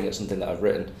just laughing at something that I've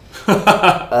written.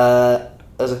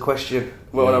 As a question,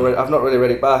 well, when I've not really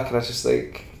read it back, and I just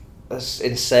think that's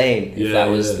insane. If that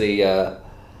was the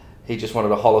he just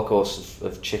wanted a holocaust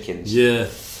of chickens. Yeah.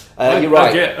 You're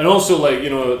right. And also, like, you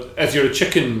know, if you're a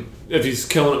chicken, if he's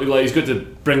killing it, like, he's got to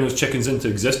bring those chickens into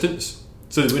existence,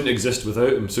 so they wouldn't exist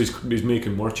without him. So he's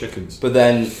making more chickens. But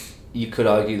then you could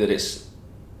argue that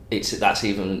that's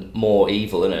even more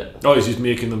evil, isn't it? Oh, he's just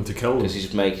making them to kill them. Because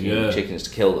he's making chickens to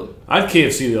kill them. I had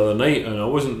KFC the other night, and I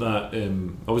wasn't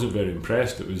very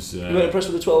impressed. It was. You weren't impressed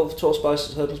with the 12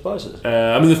 spices, herbal spices?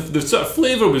 I mean, the sort of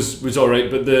flavour was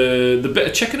alright, but the bit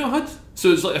of chicken I had, so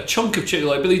it's like a chunk of chicken,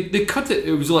 like, but they cut it.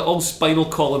 It was like all spinal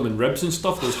column and ribs and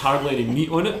stuff. There was hardly any meat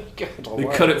on it. They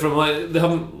cut it from like they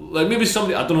haven't like maybe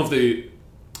somebody I don't know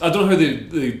how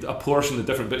they apportion the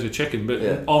different bits of chicken, but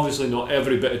obviously not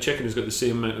every bit of chicken has got the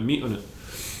same amount of meat on it.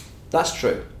 That's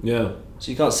true. Yeah.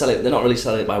 So you can't sell it. They're not really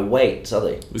selling it by weight, are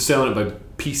they? They're selling it by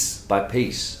piece. By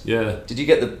piece. Yeah. Did you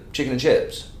get the chicken and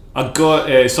chips? I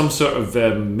got some sort of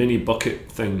mini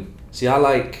bucket thing. See, I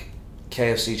like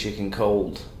KFC chicken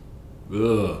cold.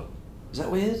 Ugh. Is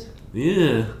that weird?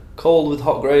 Yeah. Cold with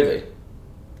hot gravy.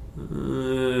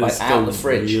 Like out the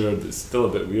fridge. Weird. It's still a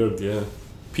bit weird, yeah.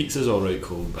 Pizza's alright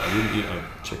cold, but I wouldn't eat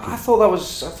a chicken. I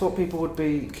thought people would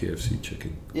be... KFC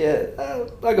chicken. Yeah,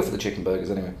 I go for the chicken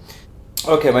burgers anyway.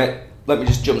 Okay, mate, let me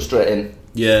just jump straight in.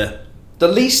 Yeah. The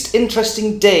least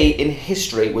interesting day in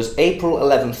history was April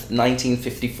 11th,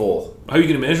 1954. How are you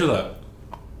going to measure that?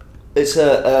 It's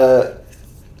a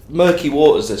murky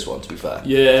waters, this one, to be fair.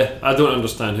 Yeah, I don't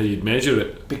understand how you'd measure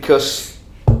it. Because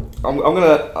I'm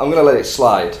gonna let it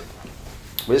slide,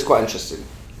 but it's quite interesting.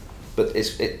 But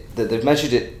they've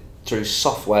measured it through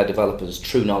software developers'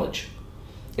 True Knowledge.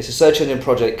 It's a search engine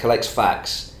project, collects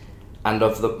facts, and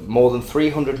of the more than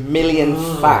 300 million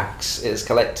facts it has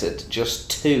collected, just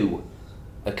 2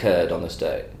 occurred on this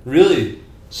day. Really?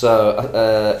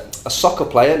 So, a soccer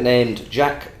player named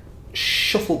Jack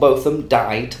Shufflebotham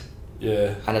died,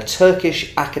 Yeah. and a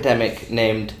Turkish academic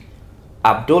named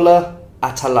Abdullah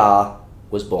Atalar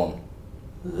was born.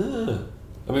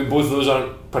 I mean, both of those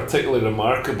aren't particularly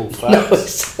remarkable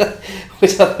facts.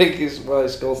 Which I think is why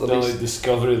it's called the Not least. like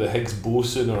discovery of the Higgs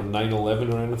boson or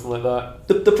 9/11 or anything like that.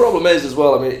 The problem is as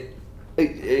well, I mean,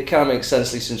 it kind of makes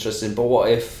sense, it's interesting, but what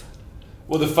if...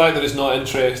 Well, the fact that it's not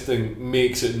interesting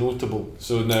makes it notable.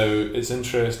 So now it's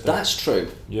interesting. That's true.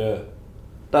 Yeah.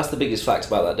 That's the biggest fact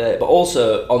about that day. But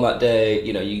also, on that day,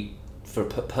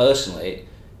 personally,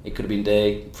 it could have been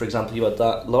day, for example, you had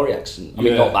that lorry accident. I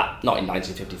mean, Yeah. not in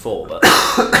 1954, but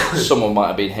someone might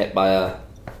have been hit by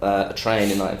a train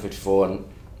in 1954 and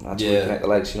had to Yeah. reconnect the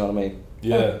legs, you know what I mean?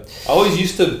 Yeah. I always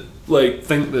used to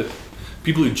think that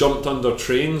people who jumped under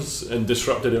trains and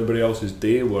disrupted everybody else's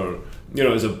day were, it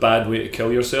was a bad way to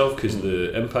kill yourself because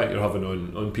the impact you're having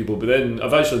on people. But then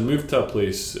I've actually moved to a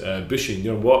place, Bushy,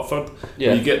 near Watford,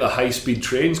 where you get the high-speed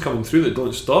trains coming through that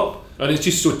don't stop. And it's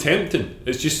just so tempting.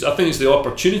 I think it's the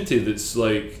opportunity that's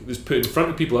put in front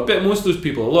of people. I bet most of those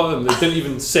people, a lot of them, they didn't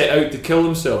even set out to kill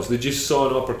themselves. They just saw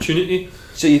an opportunity.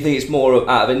 So you think it's more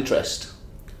out of interest?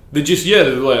 They just,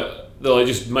 they're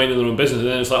just minding their own business, and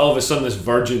then it's like all of a sudden this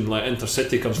virgin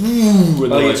intercity comes. And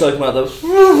you're talking about those?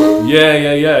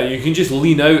 Yeah. You can just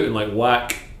lean out and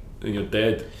whack, and you're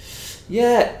dead.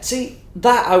 Yeah. See,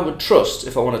 that I would trust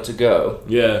if I wanted to go.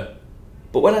 Yeah.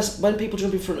 But when people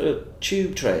jump in front of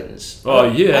tube trains, I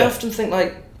often think I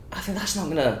think that's not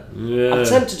gonna. Yeah. I'm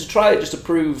tempted to try it just to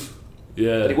prove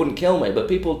Yeah. that it wouldn't kill me, but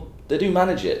people, they do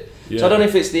manage it. Yeah. So I don't know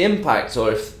if it's the impact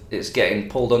or if it's getting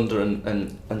pulled under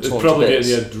and It's torn probably to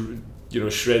bits. getting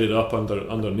shredded up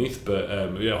underneath, but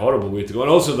horrible way to go. And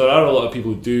also there are a lot of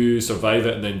people who do survive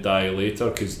it and then die later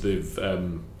because they've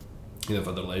they've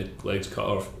had their legs cut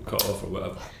off or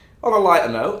whatever. On a lighter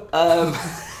note,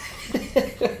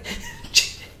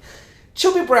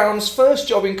 Chubby Brown's first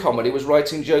job in comedy was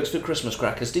writing jokes for Christmas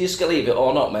crackers. Do you believe it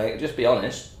or not, mate? Just be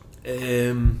honest.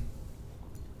 I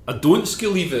don't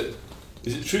believe it.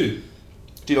 Is it true?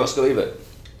 Do you not believe it?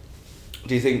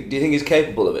 Do you think he's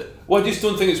capable of it? Well, I just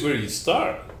don't think it's where you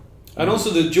start. And also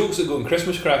the jokes that go in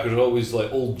Christmas crackers are always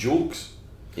old jokes.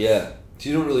 Yeah. So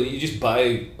you just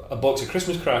buy a box of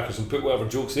Christmas crackers and put whatever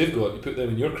jokes they've got, you put them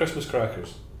in your Christmas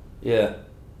crackers. Yeah.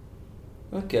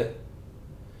 Okay.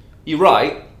 You're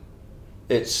right.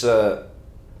 It's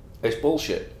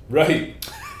bullshit. Right.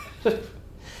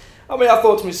 I mean, I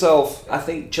thought to myself, I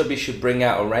think Chubby should bring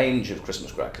out a range of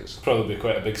Christmas crackers. Probably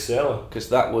quite a big seller. Because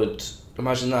that would...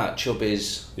 Imagine that,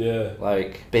 Chubby's, Yeah.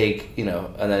 big,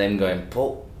 and then him going,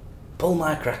 pull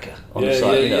my cracker on the Yeah,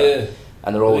 side, yeah.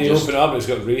 And they're all And you just... open it up and it's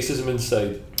got racism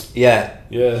inside. Yeah.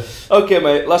 Yeah. Okay,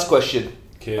 mate, last question.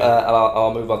 Okay. And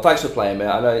I'll move on. Thanks for playing, mate.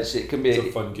 I know it can be It's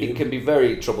a fun game. It can be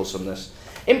very troublesome, this.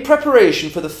 In preparation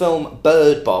for the film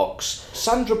Bird Box,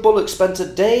 Sandra Bullock spent a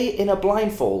day in a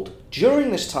blindfold.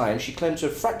 During this time, she claimed to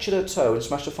have fractured her toe and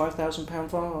smashed a £5,000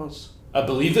 vase. I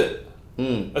believe it. I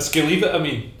believe it, I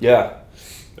mean. Yeah.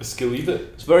 I believe it.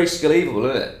 It's very believable,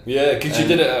 isn't it? Yeah, because she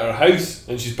did it at her house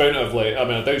and she's bound to have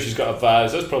I doubt she's got a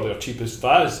vase. That's probably her cheapest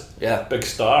vase. Yeah. Big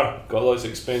Star. Got lots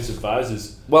of expensive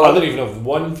vases. Well, I don't even have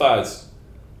one vase.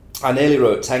 I nearly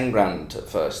wrote 10 grand at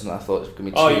first and I thought it was going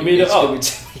to be Oh, cheap. you made it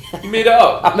up? You made it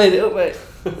up? I made it up, mate.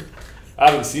 I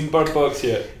haven't seen Bird Box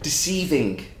yet.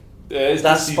 Deceiving. Yeah, it's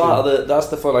That's deceiving. part of that's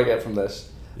the fun I get from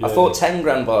this. Yeah. I thought 10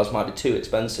 grand bars might be too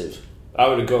expensive. I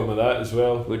would have gone with that as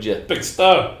well. Would you? Big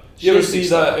Star. You ever She's a see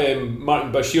big that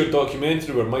Martin Bashir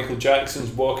documentary where Michael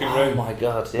Jackson's walking Oh around? my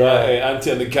god, yeah. That,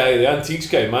 and the antiques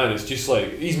guy, man, it's just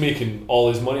he's making all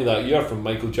his money that year from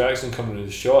Michael Jackson coming into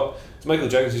the shop. So Michael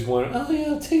Jackson's just wondering, oh yeah,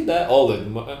 I'll take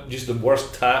that. Just the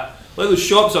worst tat. Like those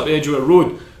shops up the edge of a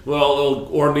road with all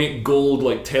ornate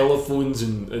gold telephones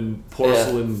and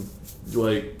porcelain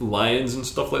lions and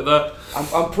stuff like that.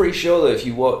 I'm pretty sure that if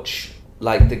you watch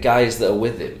the guys that are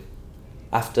with him,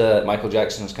 after Michael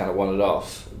Jackson has kind of won it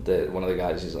off, one of the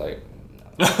guys is like,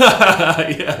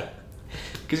 Yeah.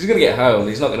 because he's going to get home,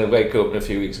 he's not going to wake up in a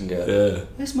few weeks and go, Yeah.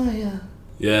 where's my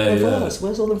Yeah. vase?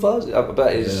 Where's all the vases? I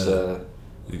bet he's... Yeah.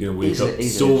 You're going to wake He's up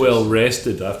he's so interesting. well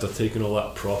rested after taking all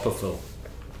that Propofol.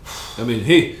 I mean,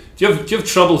 hey, do you have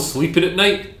trouble sleeping at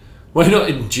night? Why not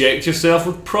inject yourself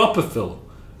with Propofol,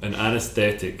 an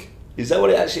anaesthetic? Is that what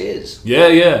it actually is? Yeah.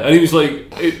 And he was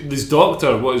this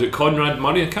doctor, what is it, Conrad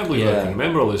Murray? I can't believe I Yeah. can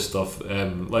remember all this stuff.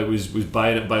 Was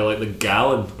buying it by the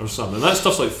gallon or something. And that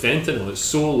stuff's like fentanyl. It's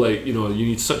so you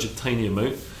need such a tiny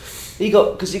amount. He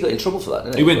got in trouble for that,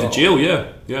 didn't he? He went to jail,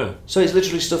 yeah. So it's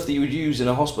literally stuff that you would use in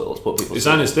a hospital to put people. It's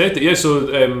anaesthetic, yeah.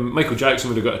 So Michael Jackson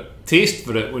would have got a taste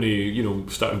for it when he,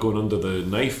 started going under the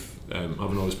knife,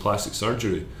 having all his plastic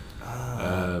surgery,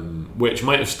 which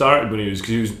might have started when he was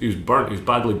burnt. He was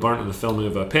badly burnt in the filming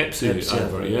of a Pepsi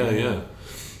advert. Yeah.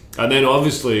 And then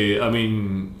obviously, I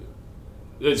mean,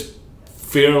 it's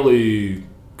fairly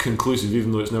conclusive,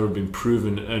 even though it's never been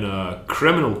proven in a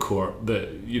criminal court, that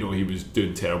he was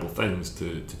doing terrible things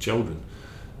to children.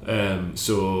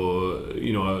 So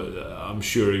I'm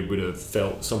sure he would have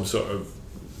felt some sort of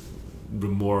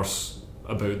remorse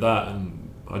about that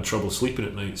and had trouble sleeping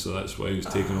at night. So that's why he was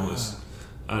taking all this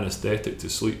anaesthetic to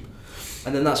sleep.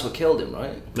 And then that's what killed him,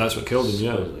 right? That's what killed him.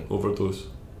 Supposedly. Yeah, overdose.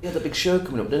 He had a big show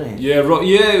coming up, didn't he? Yeah,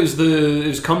 it was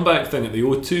his comeback thing at the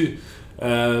O2.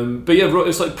 But yeah,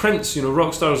 it's like Prince.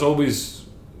 Rock stars always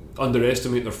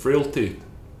underestimate their frailty.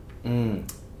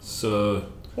 So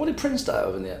what did Prince die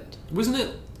of in the end? Wasn't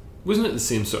it the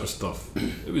same sort of stuff?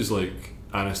 It was like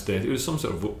anaesthetic. It was some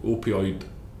sort of opioid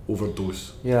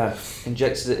overdose. Yeah,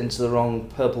 injected it into the wrong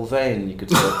purple vein, you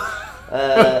could say.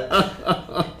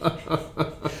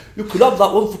 You could have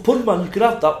that one for Pun Man. You could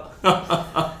have that.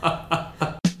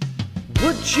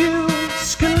 Would you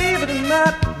believe it or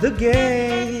not, the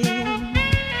game?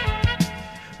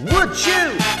 Would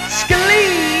you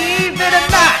believe it or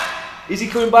not? Is he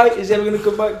coming back? Is he ever going to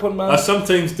come back, Pun Man? I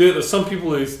sometimes do it. There's some people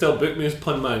who still book me as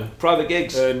Pun Man. Private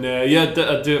gigs. And I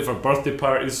do it for birthday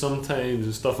parties sometimes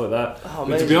and stuff like that. Oh,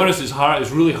 but to be honest, it's hard.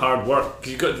 It's really hard work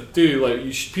because you've got to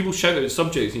do people shout out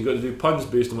subjects and you've got to do puns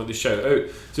based on what they shout out.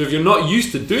 So if you're not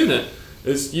used to doing it,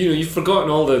 it's you've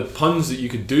forgotten all the puns that you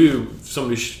could do if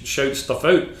somebody shouts stuff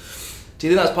out. Do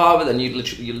you think that's part of it? Then you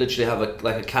literally have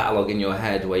a catalogue in your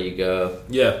head where you go,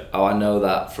 yeah, oh, I know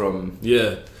that from.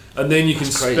 Yeah. And then you can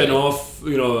That's spin crazy. off,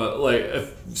 like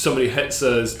if somebody hits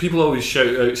us, people always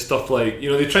shout out stuff like,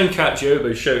 they try and catch you out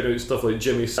by shouting out stuff like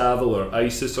Jimmy Savile or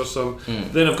ISIS or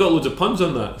something. Then I've got loads of puns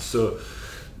on that, so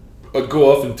I'd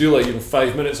go off and do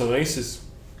 5 minutes on ISIS.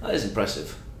 That is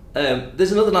impressive.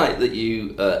 There's another night that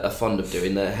you are fond of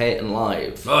doing, the Hate and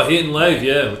Live. Oh, Hate and Live,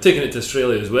 yeah. We're taking it to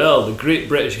Australia as well, the Great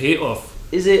British Hate Off.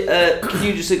 Is it, can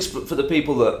you just, for the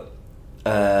people that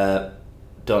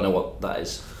don't know what that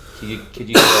is, could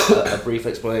you give a brief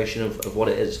explanation of what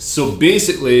it is? So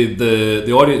basically,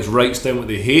 the audience writes down what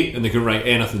they hate, and they can write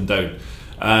anything down.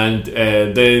 And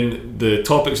then the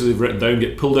topics that they've written down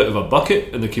get pulled out of a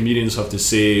bucket, and the comedians have to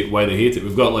say why they hate it.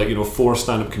 We've got 4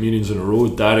 stand-up comedians in a row.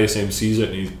 Darius MCs it,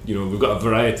 and we've got a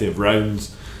variety of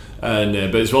rounds. And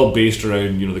but it's all based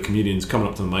around the comedians coming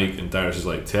up to the mic, and Darius is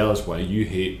like, tell us why you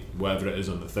hate whatever it is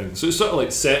on the thing. So it's sort of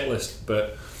like set list,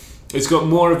 but it's got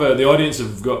more of the audience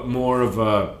have got more of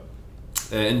a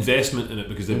investment in it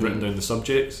because they've written down the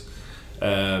subjects,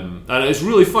 and it's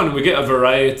really fun. And we get a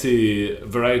variety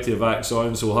of acts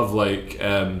on, so we'll have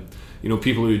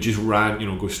people who just rant,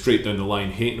 go straight down the line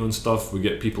hating on stuff. We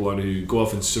get people on who go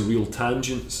off in surreal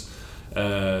tangents.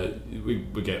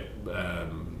 We get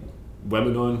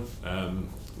women on,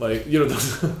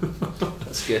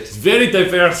 That's good. it's very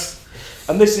diverse.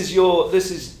 And is it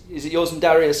yours and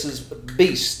Darius's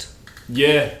Beast?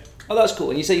 Yeah, Oh, that's cool.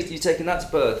 And you say you're taking that to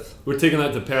Perth. we're taking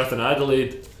that to Perth and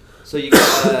Adelaide. So you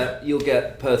get, you'll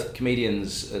get Perth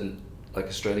comedians and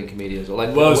Australian comedians, or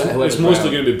Well, it's whoever's mostly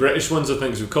around. going to be British ones, I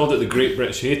think. So we've called it the Great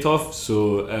British Hate Off.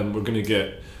 So we're going to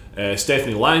get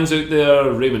Stephanie Lyons out there,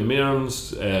 Raymond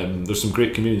Mearns. There's some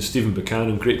great comedians, Stephen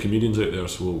Buchanan, great comedians out there.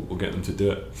 So we'll get them to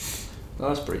do it. Oh,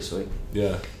 that's pretty sweet.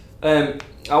 Yeah.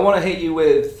 I want to hit you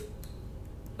with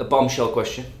a bombshell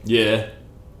question. Yeah.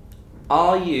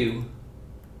 Are you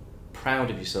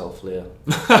proud of yourself, Leo?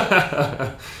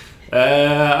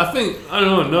 I think, I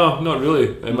don't know, no, not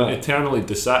really. I'm No. eternally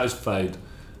dissatisfied.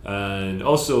 And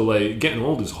also, getting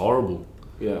old is horrible.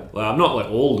 Yeah. I'm not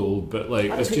old, but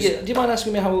it's just. Do you mind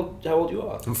asking me how old you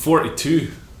are? I'm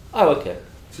 42, Oh, okay.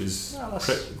 which is Oh,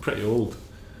 that's- pretty old.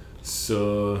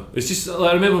 So it's just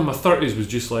I remember my 30s was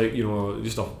just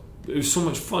it was so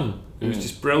much fun. It was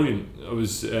just brilliant.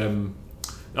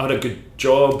 I had a good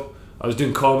job. I was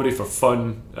doing comedy for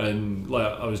fun, and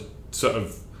I was sort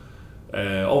of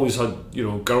always had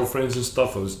girlfriends and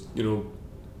stuff. I was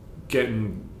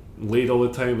getting laid all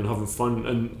the time and having fun.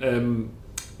 And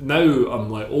now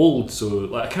I'm old,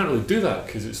 so I can't really do that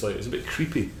because it's a bit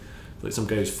creepy. Some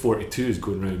guy who's 42 is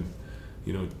going around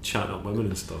chatting up women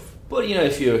and stuff. But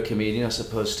if you're a comedian, I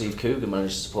suppose Steve Coogan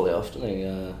manages to pull it off, doesn't he?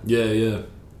 Yeah.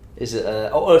 Is it?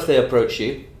 Or if they approach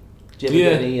you, do you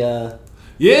ever get any?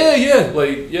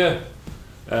 Yeah.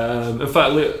 In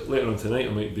fact, later on tonight,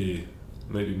 I might be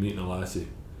meeting a lassie.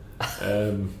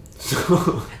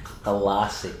 So A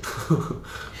lassie.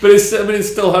 But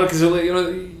it's still hard because like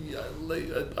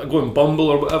I go on Bumble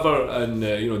or whatever, and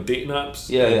dating apps.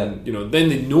 Yeah, and, then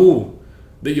they know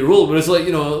that you're old. Whereas like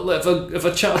like if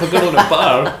I chat with a girl in a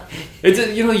bar,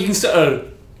 you can sort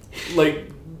of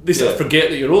like they sort of forget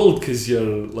that you're old because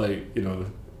you're like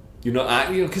you're not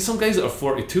acting. Because some guys that are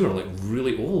 42 are like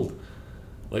really old,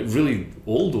 like really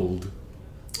old.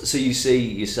 So you see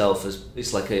yourself as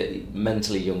it's like a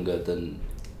mentally younger than.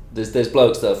 There's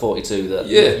blokes that are 42 that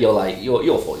you're like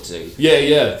you're 42.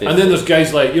 Yeah. 50. And then there's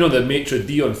guys like the maitre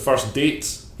d' on first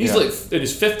dates. He's like in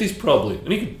his 50s probably,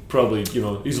 and he could probably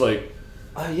he's like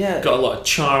got a lot of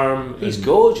charm. He's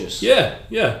gorgeous. Yeah,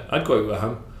 I'd go out with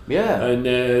him. Yeah.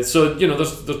 And so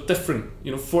there's different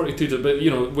 42, but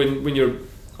when you're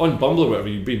on Bumble or whatever,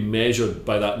 you're being measured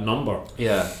by that number.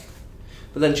 Yeah.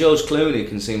 But then George Clooney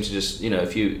can seem to just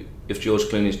if George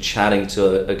Clooney's chatting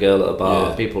to a girl at a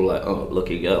bar, people are like, oh,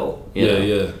 lucky girl.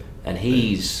 Yeah. And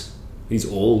he's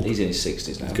old. He's in his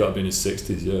 60s now. He's got to be in his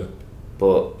 60s, yeah.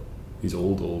 But he's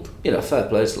old. Fair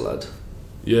play to the lad.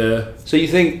 Yeah. So you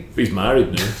think... But he's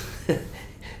married now.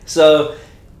 So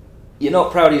you're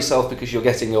not proud of yourself because you're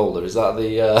getting older? Is that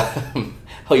the...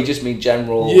 or you just mean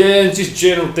general... Yeah, just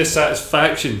general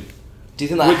dissatisfaction. Do you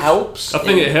think that helps? I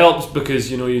think it helps because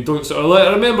you don't sort of like.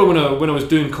 I remember when I was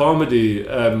doing comedy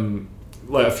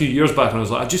like a few years back, and I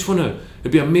was like, I just want to.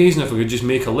 It'd be amazing if I could just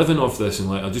make a living off this, and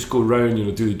like I'll just go around,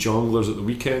 do the jonglers at the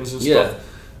weekends and stuff.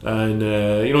 And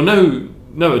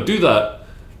now I do that,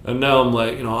 and now I'm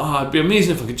like, it'd be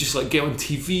amazing if I could just like get on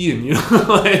TV, and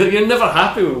like, you're never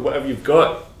happy with whatever you've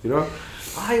got,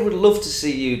 I would love to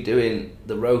see you doing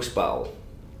the roast battle.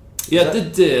 Yeah, I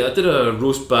did a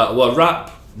roast battle, well, a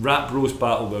rap roast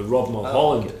battle with Rob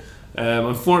Mulholland. Okay.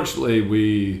 Unfortunately,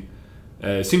 we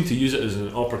seem to use it as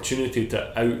an opportunity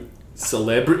to out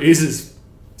celebrities as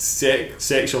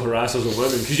sexual harassers of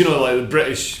women, because like the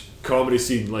British comedy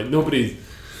scene, like nobody,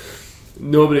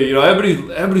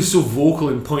 everybody's so vocal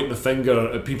in pointing the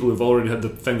finger at people who've already had the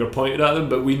finger pointed at them,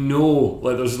 but we know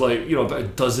like there's like about a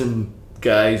dozen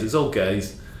guys, it's all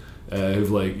guys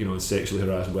who've like sexually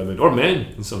harassed women or men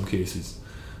in some cases.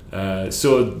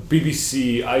 So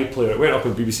BBC iPlayer, it went up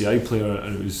on BBC iPlayer,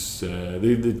 and it was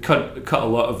they cut a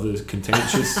lot of the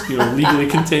contentious, legally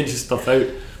contentious stuff out,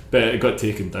 but it got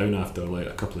taken down after like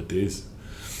a couple of days.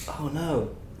 Oh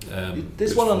no!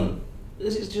 This one on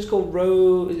is it just called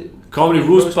Comedy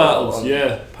Roast Battles?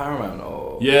 Yeah, Paramount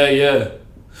or yeah.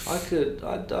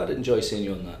 I'd enjoy seeing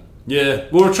you on that. Yeah,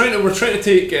 well, we're trying to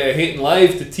take Hayton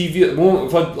Live to TV at the moment.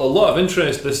 We've had a lot of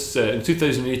interest this in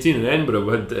 2018 in Edinburgh.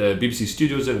 We had BBC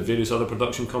Studios and various other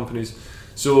production companies.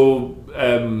 So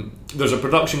there's a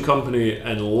production company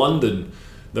in London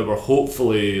that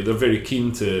they're very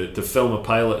keen to film a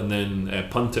pilot and then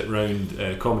punt it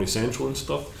around Comedy Central and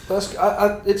stuff.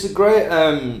 It's a great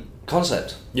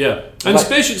concept. Yeah, and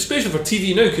especially for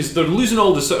TV now, because they're losing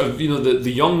all the sort of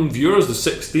the young viewers, the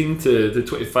 16 to the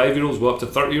 25-year-olds, well up to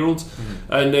 30-year-olds,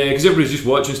 and because everybody's just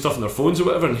watching stuff on their phones or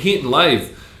whatever. And Hayton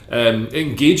Live,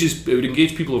 it would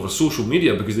engage people over social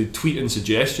media because they tweet in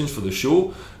suggestions for the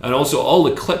show, and also all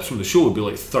the clips from the show would be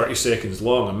like 30 seconds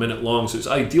long, a minute long, so it's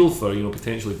ideal for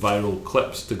potentially viral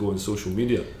clips to go on social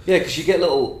media. Yeah, because you get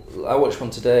little. I watched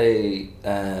one today.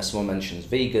 Someone mentions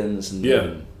vegans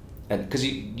and. And because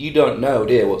you don't know,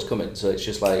 do you, what's coming? So it's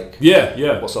just like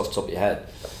what's off the top of your head.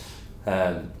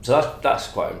 So that's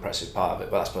quite an impressive part of it.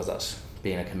 But I suppose that's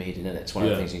being a comedian, isn't it? It's one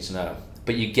of the things you need to know.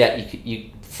 But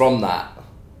you from that,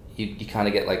 you kind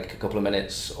of get like a couple of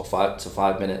minutes or 5 to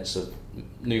 5 minutes of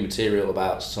new material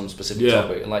about some specific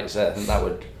topic. And like you said, I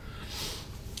think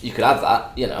you could add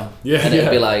that, and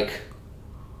it'd be like,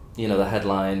 the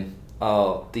headline.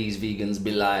 Oh, these vegans be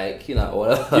like,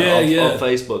 whatever, on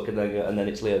Facebook, and then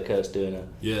it's Leo Kurtz doing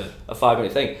a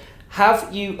 5-minute thing.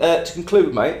 Have you, to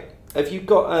conclude, mate? Have you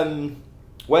got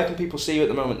where can people see you at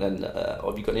the moment? Then,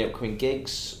 have you got any upcoming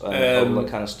gigs, all that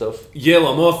kind of stuff? Yeah,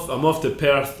 well, I'm off to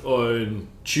Perth on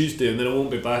Tuesday, and then I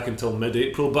won't be back until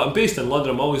mid-April. But I'm based in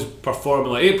London. I'm always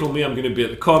performing. Like April, May, I'm going to be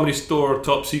at the Comedy Store,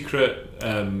 Top Secret,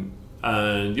 and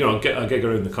I gig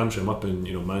around the country. I'm up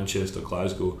in Manchester,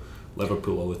 Glasgow,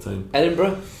 Liverpool all the time.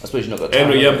 Edinburgh? I suppose you've not got time.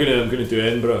 Edinburgh, yeah, I'm going to do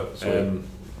Edinburgh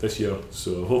this year.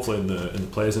 So hopefully in the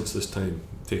Pleasance this time,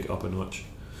 take it up a notch.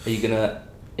 Are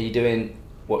you doing?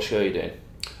 What show are you doing?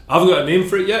 I haven't got a name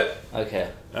for it yet. Okay.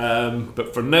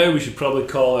 But for now, we should probably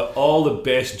call it All the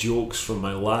Best Jokes from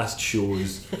My Last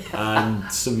Shows and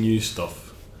some new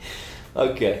stuff.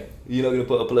 Okay. You're not going to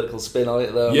put a political spin on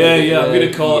it though? Yeah, I'm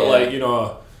going to call it like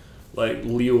like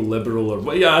Leo liberal or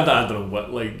what? Yeah, I don't know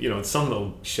what. Like, you know, some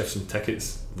will shift some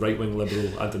tickets. Right wing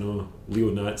liberal. I don't know. Leo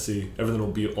Nazi. Everything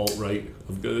will be alt right.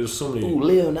 There's so many. Ooh,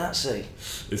 Leo Nazi.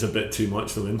 It's a bit too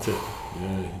much though, isn't it?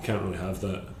 Yeah, you can't really have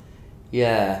that.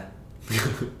 Yeah.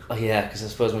 Oh yeah, because I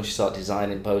suppose once you start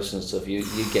designing posters and stuff, you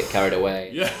get carried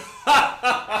away. Yeah.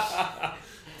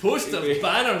 Posters,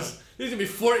 banners. There's gonna be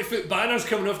 40-foot banners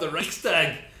coming off the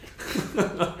Reichstag.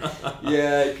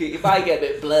 Yeah, you might get a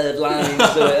bit blurred lines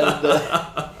to it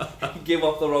and give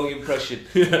off the wrong impression.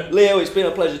 Yeah. Leo, it's been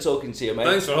a pleasure talking to you, mate.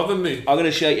 Thanks for having me. I'm going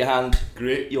to shake your hand.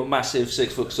 Great. Your massive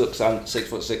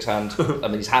 6'6" hand. I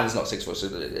mean, his hand's not 6 foot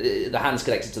 6. The hand's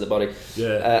connected to the body.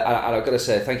 Yeah. And I've got to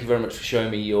say, thank you very much for showing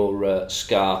me your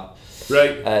scar.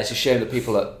 Right. It's a shame that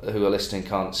people who are listening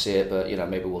can't see it, but you know,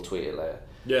 maybe we'll tweet it later.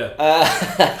 Yeah.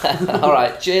 All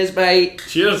right. Cheers, mate.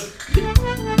 Cheers.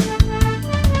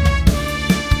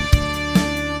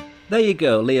 There you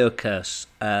go, Leo Kearse.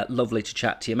 Lovely to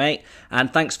chat to you, mate.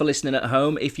 And thanks for listening at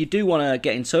home. If you do want to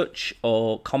get in touch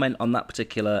or comment on that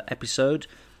particular episode,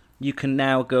 you can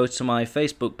now go to my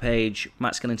Facebook page,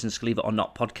 Matt Skillington's Believe It or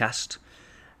Not podcast,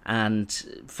 and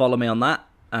follow me on that.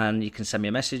 And you can send me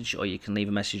a message, or you can leave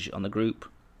a message on the group,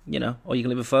 you know, or you can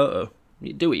leave a photo.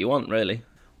 You do what you want, really.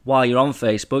 While you're on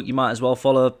Facebook, you might as well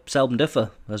follow Seldom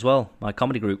Differ as well, my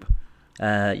comedy group.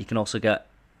 You can also get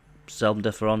Seldom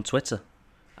Differ on Twitter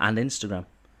and Instagram,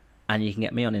 and you can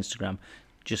get me on Instagram.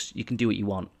 Just, you can do what you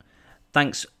want.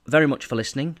 Thanks very much for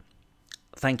listening.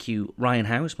 Thank you, Ryan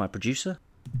Howes, my producer.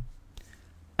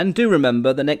 And do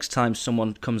remember, the next time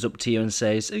someone comes up to you and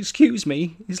says, "Excuse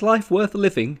me, is life worth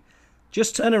living?"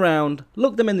 just turn around,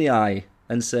 look them in the eye,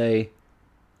 and say,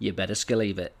 "You better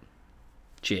skeleeve it."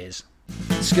 Cheers.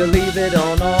 Skeleeve it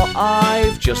or not,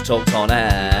 I've just talked on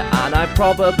air, and I've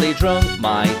probably drunk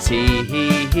my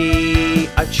tea.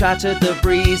 I've chattered the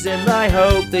breeze and I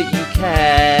hope that you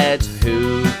cared.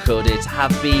 Who could it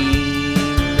have been?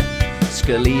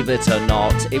 Skeleeve it or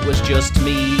not, it was just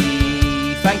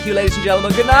me. Thank you, ladies and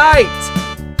gentlemen, good night!